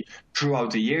pregnancy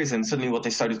throughout the years. And suddenly what they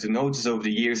started to notice over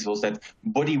the years was that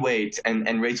body weight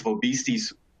and rates of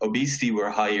obesity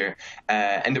were higher.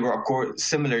 And there were, of course,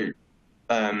 similar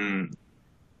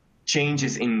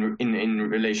changes in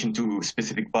relation to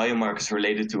specific biomarkers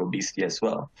related to obesity as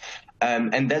well.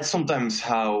 And that's sometimes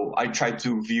how I try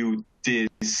to view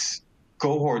this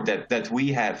cohort that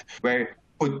we have, where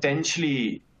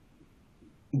potentially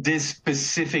this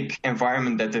specific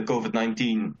environment that the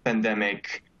COVID-19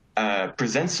 pandemic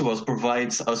presents to us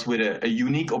provides us with a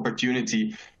unique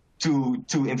opportunity to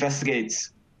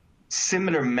investigate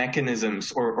similar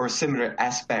mechanisms or similar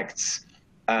aspects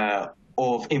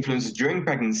of influence during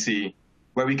pregnancy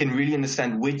where we can really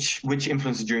understand which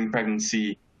influences during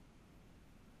pregnancy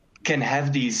can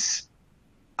have these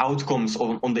outcomes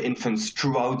on the infants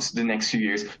throughout the next few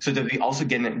years, so that we also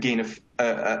gain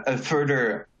a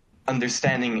further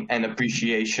understanding and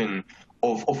appreciation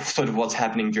of sort of what's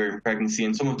happening during pregnancy.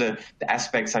 And some of the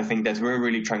aspects I think that we're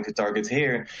really trying to target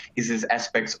here is this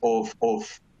aspect of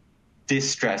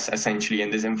distress, essentially,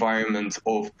 in this environment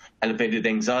of elevated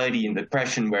anxiety and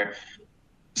depression, where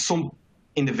some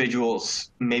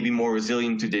individuals may be more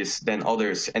resilient to this than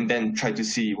others, and then try to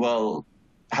see, well,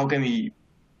 how can we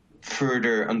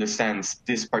further understand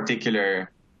this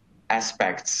particular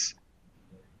aspects,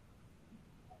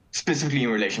 specifically in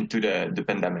relation to the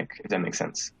pandemic, if that makes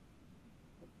sense.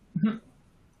 Mm-hmm.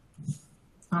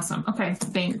 Awesome. Okay,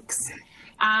 thanks.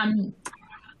 And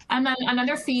then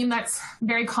another theme that's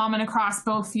very common across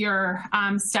both your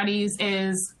studies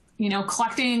is,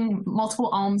 collecting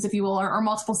multiple ohms, if you will, or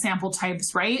multiple sample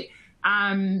types, right?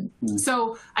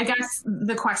 So I guess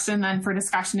the question then for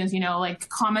discussion is,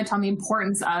 comment on the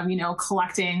importance of,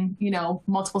 collecting,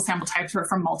 multiple sample types or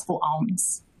from multiple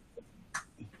ohms.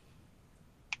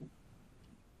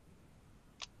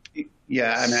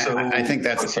 Yeah, I mean, I think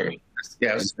that's,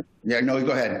 no,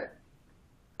 go ahead.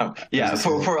 Yeah,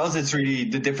 for us, it's really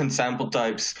the different sample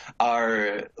types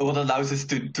are what allows us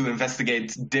to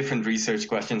investigate different research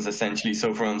questions, essentially.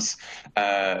 So for us,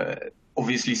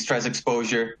 obviously stress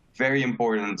exposure, very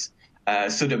important.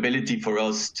 So the ability for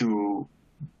us to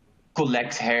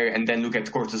collect hair and then look at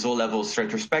cortisol levels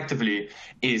retrospectively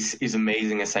is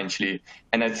amazing, essentially.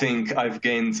 And I think I've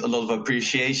gained a lot of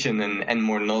appreciation and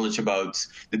more knowledge about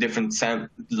the different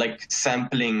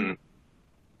sampling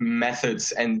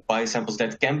methods and biosamples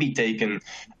that can be taken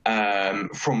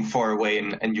from far away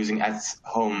and using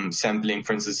at-home sampling.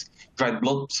 For instance, dried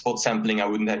blood spot sampling, I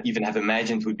wouldn't even have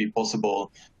imagined would be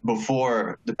possible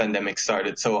before the pandemic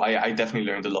started. So I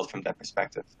definitely learned a lot from that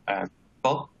perspective.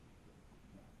 Paul?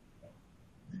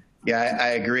 Yeah, I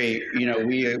agree.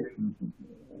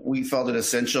 We felt it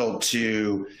essential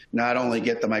to not only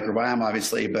get the microbiome,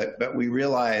 obviously, but we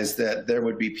realized that there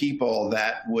would be people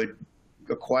that would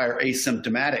acquire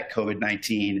asymptomatic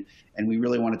COVID-19, and we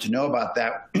really wanted to know about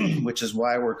that, which is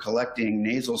why we're collecting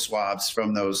nasal swabs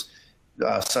from those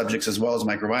subjects as well as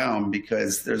microbiome,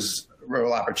 because there's a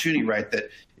real opportunity, right, that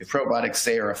if probiotics,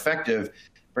 say, are effective,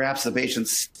 perhaps the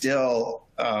patients still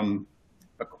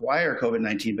acquire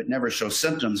COVID-19 but never show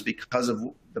symptoms because of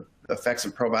the effects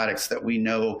of probiotics that we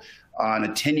know on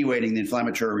attenuating the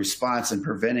inflammatory response and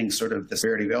preventing sort of the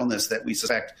severity of illness that we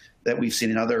suspect that we've seen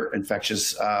in other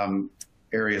infectious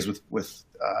areas with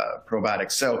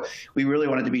probiotics. So we really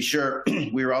wanted to be sure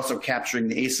we were also capturing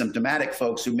the asymptomatic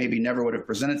folks who maybe never would have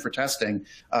presented for testing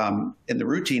in the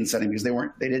routine setting because they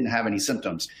didn't have any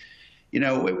symptoms.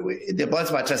 The blood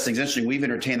spot testing is interesting. We've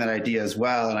entertained that idea as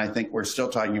well, and I think we're still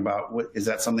talking about is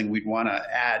that something we'd want to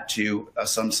add to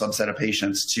some subset of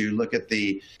patients to look at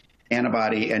the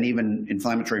antibody and even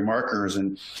inflammatory markers.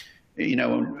 And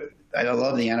I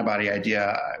love the antibody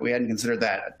idea. We hadn't considered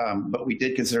that, but we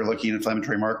did consider looking at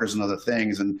inflammatory markers and other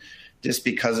things. And just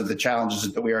because of the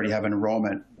challenges that we already have in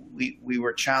enrollment, we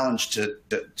were challenged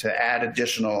to add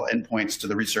additional endpoints to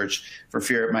the research for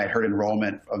fear it might hurt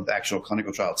enrollment of the actual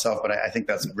clinical trial itself. But I think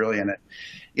that's brilliant.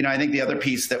 I think the other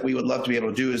piece that we would love to be able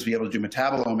to do is be able to do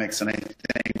metabolomics. And I think,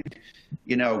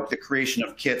 the creation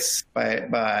of kits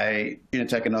by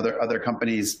Genentech and other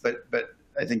companies, but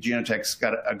I think Genentech's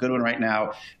got a good one right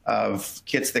now of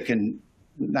kits that can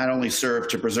not only serve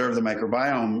to preserve the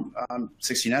microbiome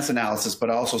 16S analysis, but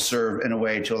also serve in a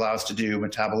way to allow us to do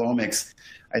metabolomics,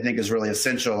 I think is really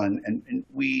essential. And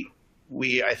we,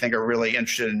 I think, are really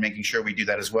interested in making sure we do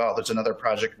that as well. There's another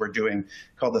project we're doing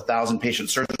called the 1,000 Patient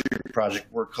Surgery Project.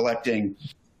 We're collecting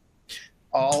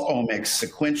all omics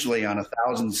sequentially on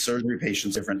 1,000 surgery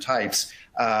patients, different types.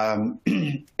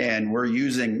 And we're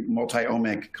using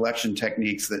multi-omic collection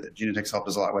techniques that Genentech's helped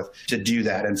us a lot with to do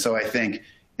that. And so I think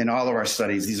in all of our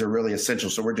studies, these are really essential.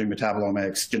 So we're doing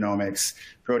metabolomics, genomics,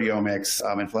 proteomics,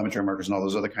 inflammatory markers, and all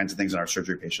those other kinds of things in our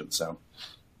surgery patients. So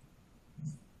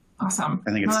awesome.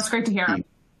 I think that's great to hear. Key.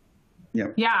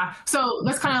 Yeah. So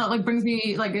this kind of brings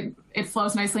me, it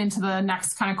flows nicely into the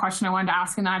next kind of question I wanted to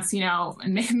ask. And that's,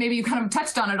 and maybe you kind of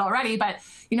touched on it already, but,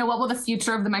 what will the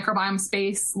future of the microbiome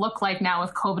space look like now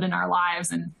with COVID in our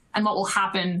lives, and what will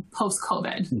happen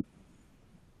post-COVID?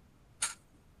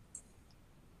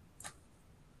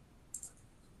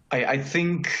 I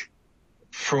think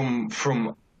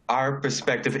from our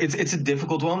perspective, it's a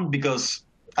difficult one because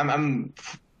I'm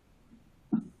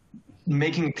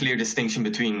making a clear distinction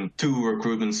between two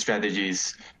recruitment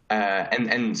strategies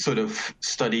and sort of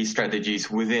study strategies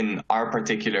within our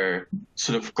particular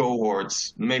sort of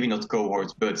cohorts, maybe not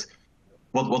cohorts, but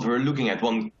what we're looking at.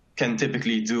 One can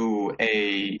typically do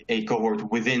a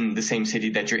cohort within the same city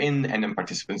that you're in, and then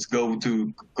participants go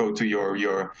to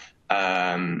your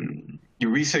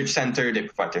research center. They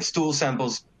provide their stool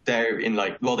samples there in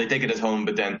they take it at home,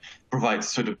 but then provide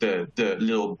sort of the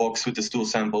little box with the stool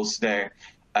samples there.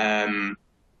 And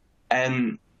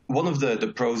one of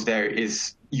the pros there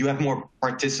is you have more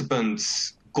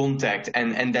participants contact,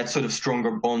 and that sort of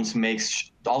stronger bonds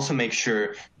also makes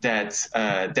sure that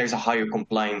there's a higher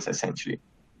compliance essentially.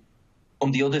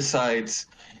 On the other side,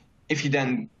 if you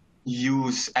then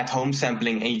use at-home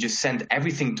sampling and you just send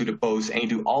everything to the post and you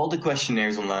do all the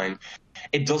questionnaires online,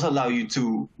 it does allow you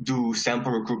to do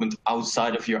sample recruitment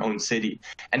outside of your own city.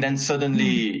 And then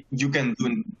suddenly you can do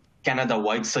a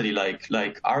Canada-wide study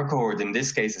like our cohort in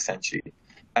this case, essentially.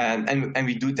 And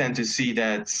we do tend to see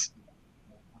that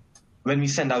when we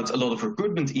send out a lot of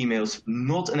recruitment emails,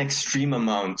 not an extreme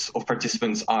amount of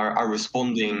participants are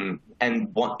responding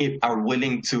and are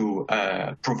willing to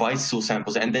provide stool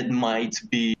samples. And that might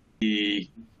be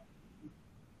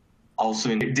also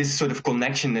in this sort of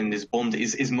connection and this bond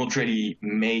is not really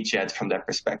made yet from that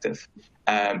perspective.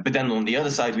 But then on the other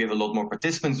side, we have a lot more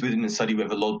participants within the study. We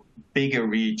have a lot bigger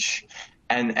reach.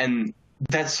 And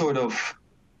that's sort of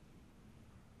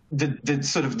the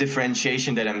sort of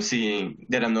differentiation that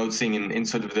I'm noticing in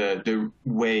sort of the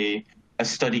way a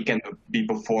study can be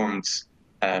performed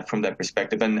from that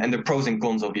perspective, and the pros and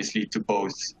cons obviously to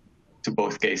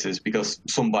both cases, because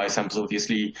some biosamples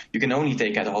obviously you can only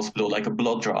take at a hospital, like a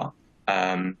blood draw.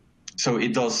 So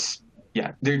it does,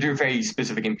 there are very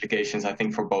specific implications, I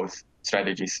think, for both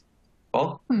strategies.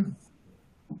 Paul?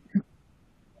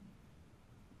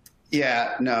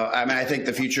 Yeah, no, I mean, I think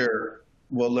the future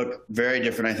will look very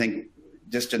different. I think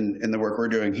just in the work we're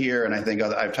doing here, and I think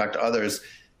I've talked to others,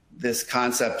 this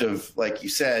concept of, like you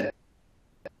said,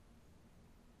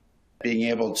 being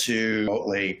able to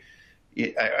remotely,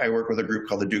 I work with a group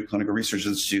called the Duke Clinical Research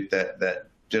Institute that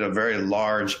did a very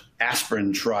large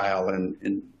aspirin trial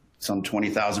and some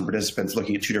 20,000 participants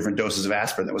looking at 2 different doses of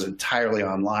aspirin that was entirely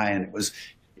online. It was,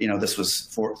 this was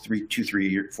 4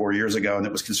 years ago, and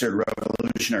it was considered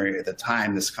revolutionary at the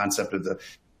time, this concept of the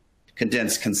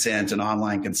condensed consent and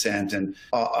online consent and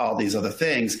all these other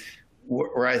things,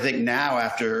 where I think now,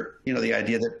 after, the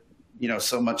idea that,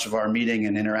 so much of our meeting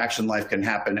and interaction life can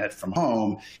happen from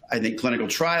home, I think clinical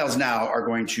trials now are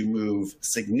going to move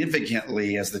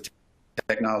significantly, as the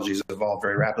technologies evolved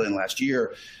very rapidly in the last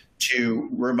year, to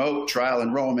remote trial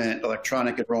enrollment,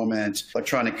 electronic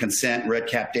consent, red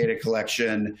cap data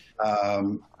collection,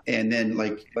 and then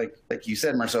like you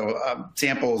said, Marcel,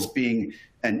 samples being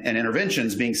and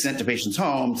interventions being sent to patients'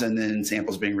 homes, and then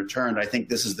samples being returned. I think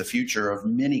this is the future of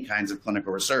many kinds of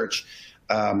clinical research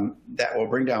that will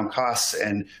bring down costs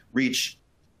and reach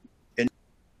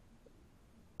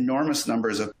enormous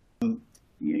numbers of, to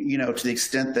the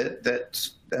extent that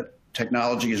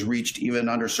technology has reached even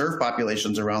underserved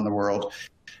populations around the world,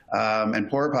 and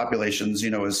poorer populations,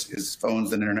 as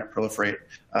phones and internet proliferate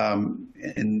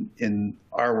in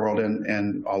our world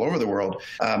and all over the world,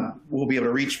 we'll be able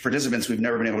to reach participants we've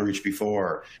never been able to reach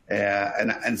before.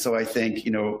 And so I think,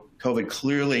 COVID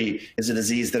clearly is a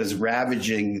disease that is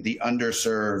ravaging the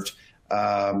underserved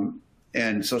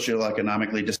and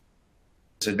socioeconomically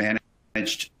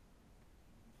disadvantaged.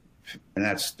 And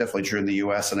that's definitely true in the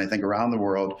US and I think around the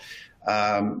world.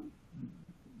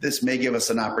 This may give us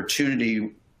an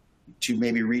opportunity to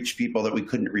maybe reach people that we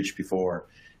couldn't reach before.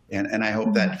 And I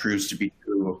hope that proves to be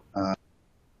true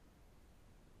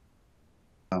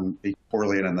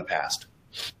poorly and in the past.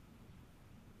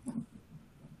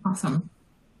 Awesome.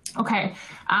 Okay,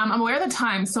 I'm aware of the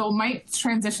time, so might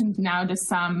transition now to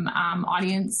some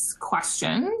audience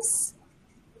questions.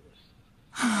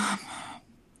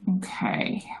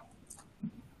 Okay.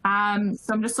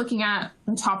 So I'm just looking at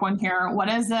the top one here. What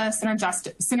is the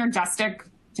synergistic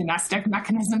genetic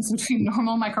mechanisms between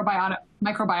normal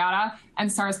microbiota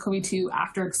and SARS-CoV-2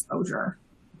 after exposure?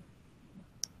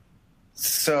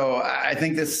 So I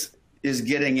think this is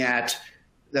getting at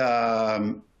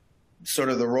sort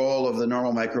of the role of the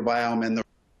normal microbiome and the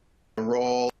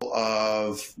role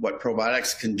of what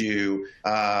probiotics can do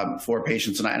for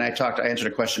patients. And I answered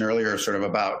a question earlier sort of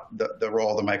about the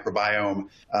role of the microbiome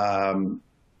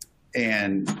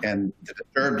and the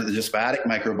disturbed the dysbiotic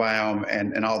microbiome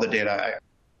and all the data.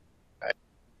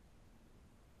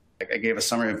 I gave a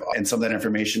summary of and some of that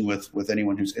information with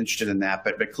anyone who's interested in that.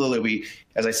 But clearly,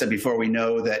 as I said before, we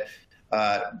know that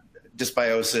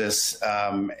dysbiosis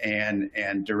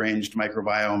and deranged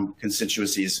microbiome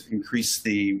constituencies increase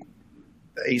the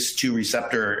ACE2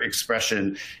 receptor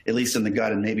expression, at least in the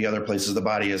gut and maybe other places of the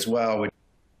body as well, which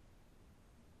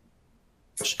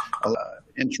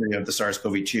entry of the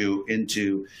SARS-CoV-2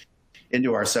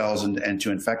 into our cells and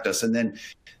to infect us. And then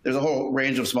there's a whole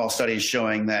range of small studies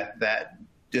showing that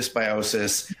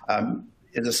dysbiosis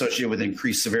is associated with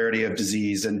increased severity of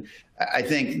disease. And I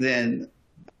think then,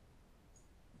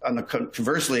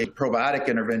 conversely, probiotic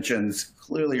interventions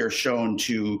clearly are shown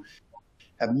to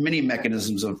have many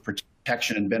mechanisms of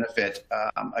protection and benefit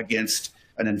against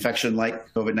an infection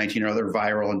like COVID-19 or other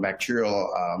viral and bacterial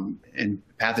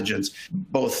pathogens,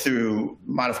 both through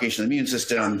modification of the immune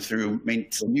system, through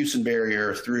maintenance of the mucin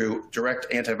barrier, through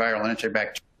direct antiviral and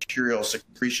antibacterial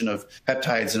secretion of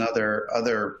peptides and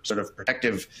other sort of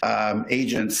protective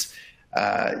agents.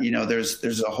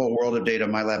 There's a whole world of data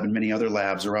my lab and many other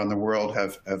labs around the world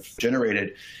have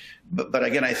generated. But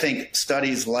again, I think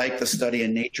studies like the study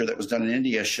in Nature that was done in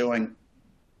India showing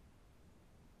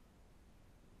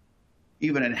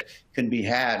can be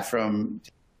had from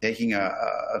taking a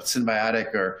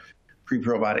symbiotic or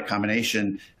pre-probiotic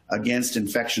combination against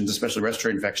infections, especially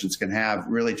respiratory infections,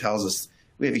 really tells us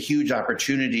we have a huge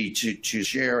opportunity to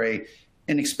share a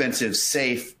inexpensive,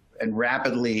 safe, and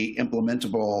rapidly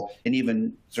implementable and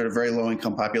even sort of very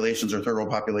low-income populations or third-world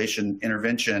population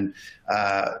intervention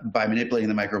by manipulating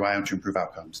the microbiome to improve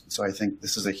outcomes. So I think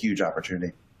this is a huge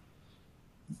opportunity.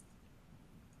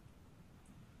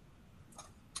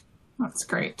 That's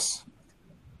great.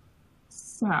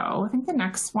 So I think the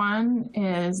next one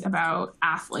is about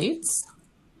athletes.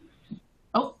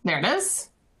 Oh, there it is.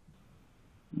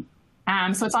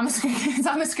 So it's on the screen. It's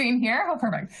on the screen here. Oh,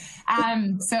 perfect.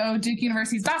 So Duke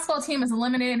University's basketball team is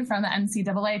eliminated from the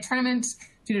NCAA tournament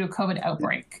due to a COVID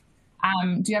outbreak.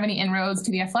 Do you have any inroads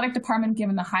to the athletic department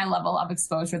given the high level of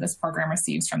exposure this program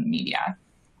receives from the media?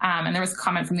 And there was a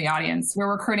comment from the audience.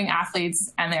 We're recruiting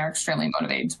athletes and they are extremely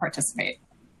motivated to participate.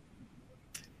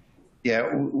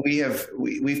 Yeah,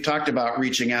 we've talked about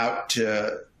reaching out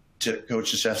to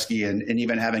Coach Krzyzewski and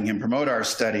even having him promote our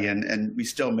study, and we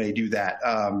still may do that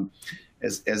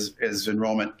as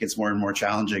enrollment gets more and more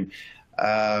challenging.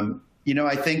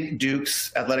 I think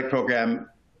Duke's athletic program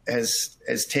has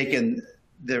taken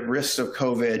the risks of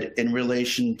COVID in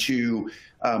relation to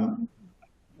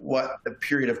what the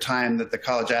period of time that the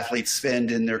college athletes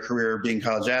spend in their career being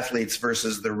college athletes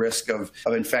versus the risk of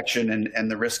infection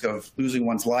and the risk of losing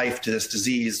one's life to this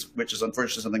disease, which is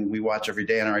unfortunately something we watch every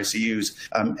day in our ICUs.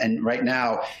 And right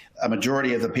now, a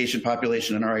majority of the patient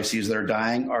population in our ICUs that are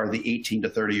dying are the 18 to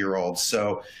 30-year-olds.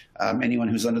 So anyone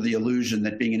who's under the illusion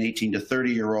that being an 18 to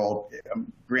 30-year-old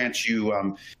grants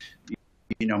you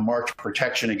marked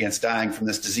protection against dying from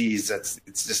this disease, it's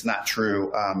just not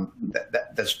true.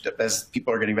 As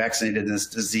people are getting vaccinated and this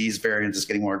disease variant is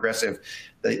getting more aggressive,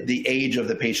 the age of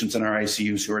the patients in our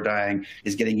ICUs who are dying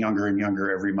is getting younger and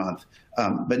younger every month.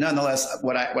 But nonetheless,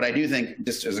 what I do think,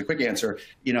 just as a quick answer,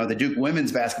 the Duke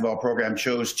women's basketball program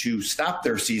chose to stop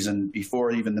their season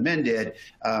before even the men did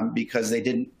because they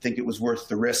didn't think it was worth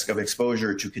the risk of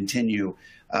exposure to continue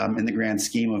in the grand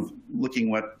scheme of looking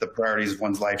what the priorities of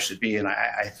one's life should be. And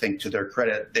I think to their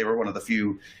credit, they were one of the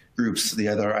few groups, the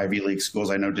other Ivy League schools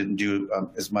I know didn't do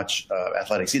as much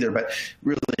athletics either, but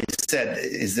really said,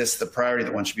 is this the priority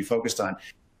that one should be focused on?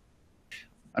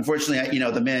 Unfortunately,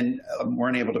 the men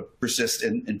weren't able to persist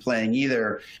in playing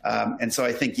either. And so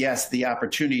I think, yes, the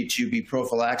opportunity to be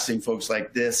prophylaxing folks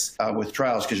like this with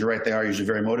trials, because you're right, they are usually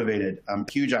very motivated,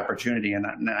 huge opportunity. And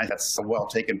that's a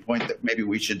well-taken point that maybe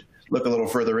we should look a little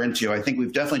further into. I think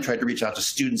we've definitely tried to reach out to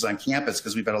students on campus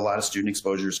because we've had a lot of student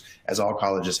exposures, as all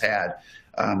colleges had.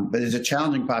 But it's a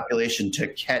challenging population to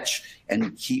catch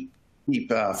and keep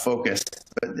focused.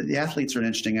 But the athletes are an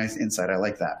interesting insight. I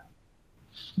like that.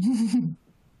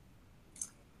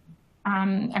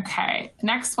 Okay,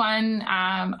 next one,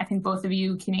 I think both of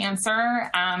you can answer.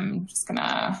 I'm just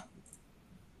gonna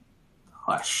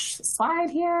push the slide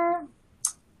here.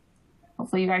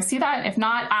 Hopefully you guys see that. If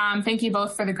not, thank you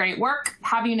both for the great work.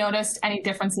 Have you noticed any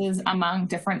differences among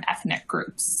different ethnic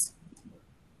groups?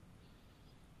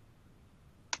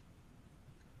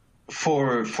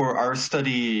 For our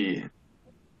study,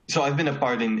 so I've been a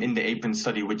part in the APRIN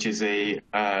study, which is a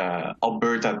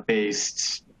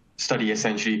Alberta-based study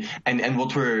essentially, and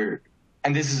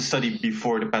this is a study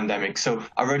before the pandemic. So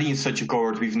already in such a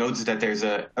cohort, we've noticed that there's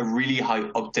a really high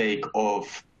uptake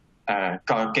of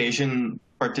Caucasian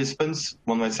participants,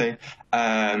 one might say,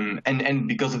 and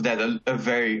because of that,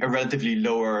 a relatively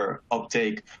lower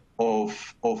uptake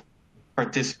of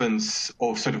participants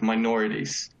of sort of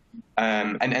minorities.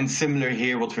 And similar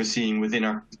here, what we're seeing within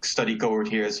our study cohort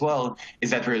here as well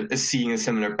is that we're seeing a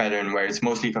similar pattern where it's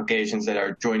mostly Caucasians that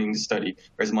are joining the study,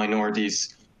 whereas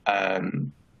minorities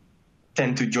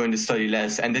tend to join the study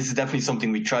less. And this is definitely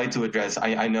something we try to address.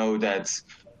 I know that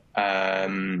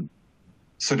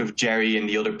sort of Jerry and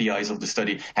the other PIs of the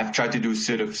study have tried to do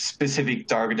sort of specific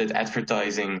targeted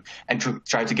advertising and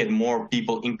try to get more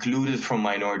people included from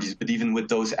minorities. But even with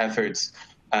those efforts,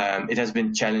 it has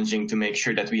been challenging to make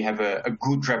sure that we have a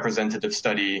good representative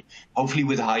study. Hopefully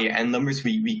with higher N numbers,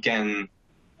 we can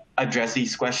address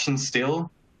these questions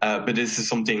still. But this is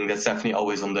something that's definitely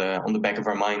always on the back of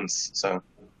our minds. So.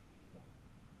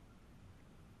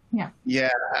 Yeah,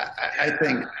 I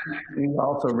think we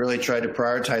also really try to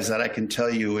prioritize that. I can tell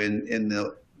you in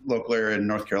the local area in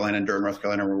North Carolina, in Durham, North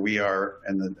Carolina, where we are,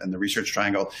 and the Research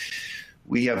Triangle,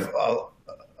 we have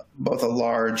both a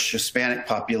large Hispanic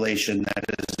population that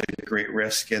is a great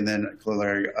risk, and then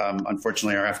clearly,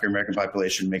 unfortunately, our African American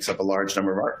population makes up a large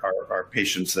number of our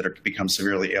patients that become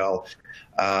severely ill,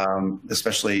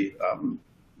 especially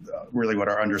really what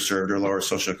are underserved or lower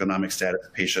socioeconomic status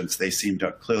patients. They seem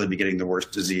to clearly be getting the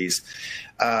worst disease.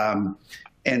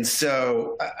 And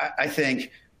so I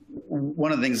think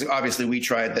one of the things, obviously, we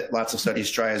tried that lots of studies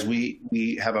try is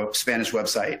we have a Spanish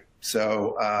website.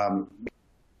 So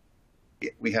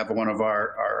we have one of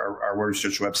our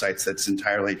research websites that's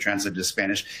entirely translated to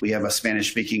Spanish. We have a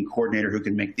Spanish-speaking coordinator who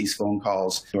can make these phone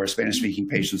calls to our Spanish-speaking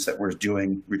patients that we're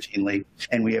doing routinely.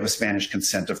 And we have a Spanish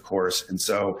consent, of course. And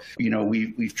so,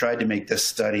 we've tried to make this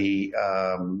study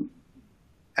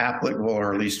applicable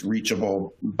or at least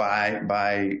reachable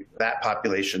by that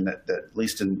population that at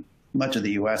least in much of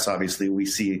the U.S., obviously, we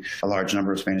see a large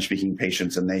number of Spanish-speaking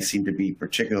patients, and they seem to be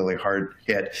particularly hard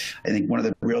hit. I think one of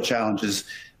the real challenges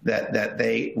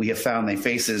that we have found they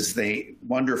face is they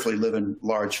wonderfully live in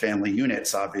large family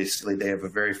units. Obviously, they have a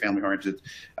very family-oriented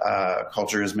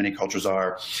culture, as many cultures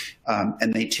are,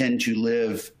 and they tend to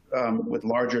live with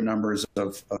larger numbers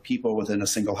of people within a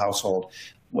single household.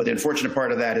 Well, the unfortunate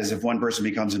part of that is if one person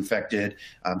becomes infected,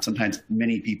 sometimes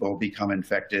many people become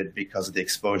infected because of the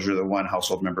exposure that one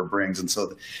household member brings. And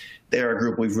so they're a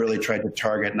group we've really tried to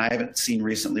target. And I haven't seen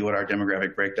recently what our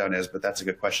demographic breakdown is, but that's a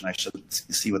good question. I should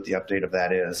see what the update of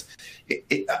that is.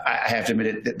 I have to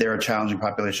admit that they're a challenging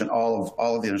population. All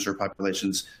of the underserved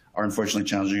populations are unfortunately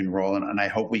challenging to enroll in. And I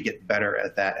hope we get better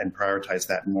at that and prioritize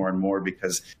that more and more,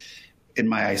 because in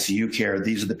my ICU care,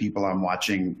 these are the people I'm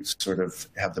watching sort of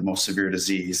have the most severe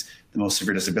disease, the most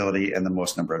severe disability, and the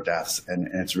most number of deaths. And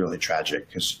it's really tragic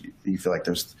because you feel like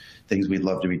there's things we'd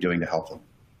love to be doing to help them.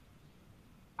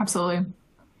 Absolutely.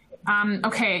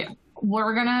 Okay,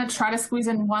 we're going to try to squeeze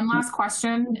in one last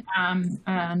question.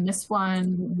 And this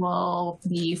one will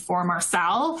be for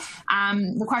Marcel.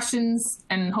 The questions,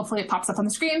 and hopefully it pops up on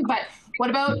the screen, but what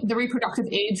about the reproductive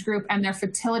age group and their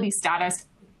fertility status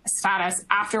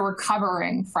after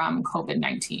recovering from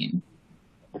COVID-19?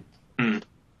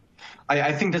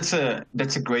 I think that's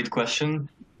a great question.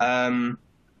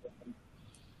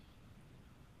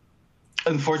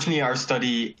 Unfortunately, our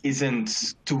study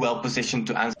isn't too well positioned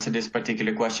to answer this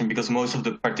particular question because most of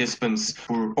the participants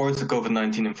who report a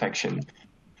COVID-19 infection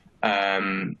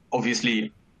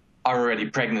obviously are already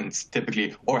pregnant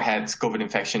typically or had COVID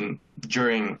infection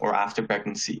during or after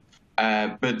pregnancy.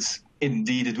 But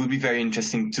indeed, it would be very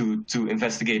interesting to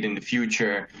investigate in the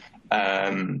future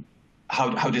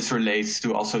how this relates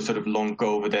to also sort of long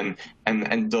COVID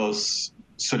and does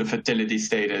sort of fertility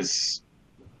status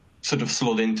sort of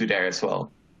slot into there as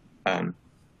well.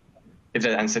 If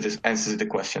that answers the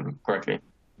question correctly.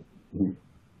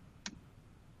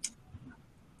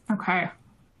 Okay,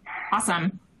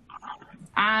 awesome.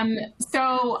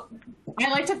 So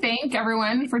I'd like to thank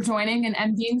everyone for joining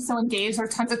and being so engaged. There are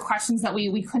tons of questions that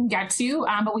we couldn't get to,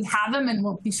 but we have them and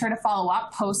we'll be sure to follow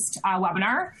up post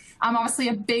webinar. Obviously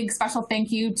a big special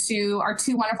thank you to our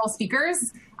two wonderful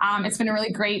speakers. It's been a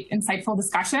really great, insightful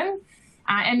discussion.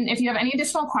 And if you have any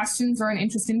additional questions or an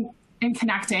interest in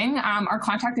connecting, our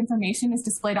contact information is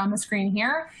displayed on the screen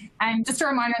here. And just a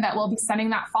reminder that we'll be sending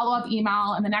that follow-up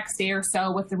email in the next day or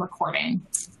so with the recording.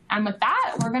 And with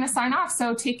that, we're going to sign off.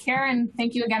 So take care and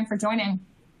thank you again for joining.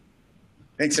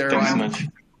 Thanks, everyone. Thanks so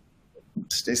much.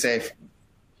 Stay safe.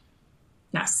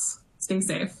 Yes, stay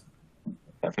safe.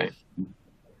 Definitely.